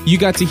course, you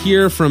got to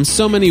hear from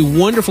so many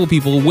wonderful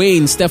people,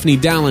 Wayne, Stephanie,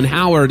 Dallin,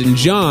 Howard, and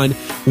John.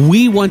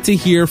 We want to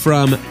hear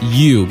from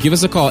you. Give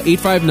us a call,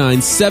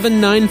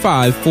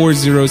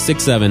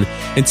 859-795-4067.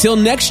 Until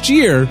next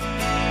year,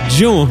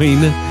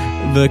 join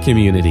the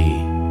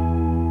community.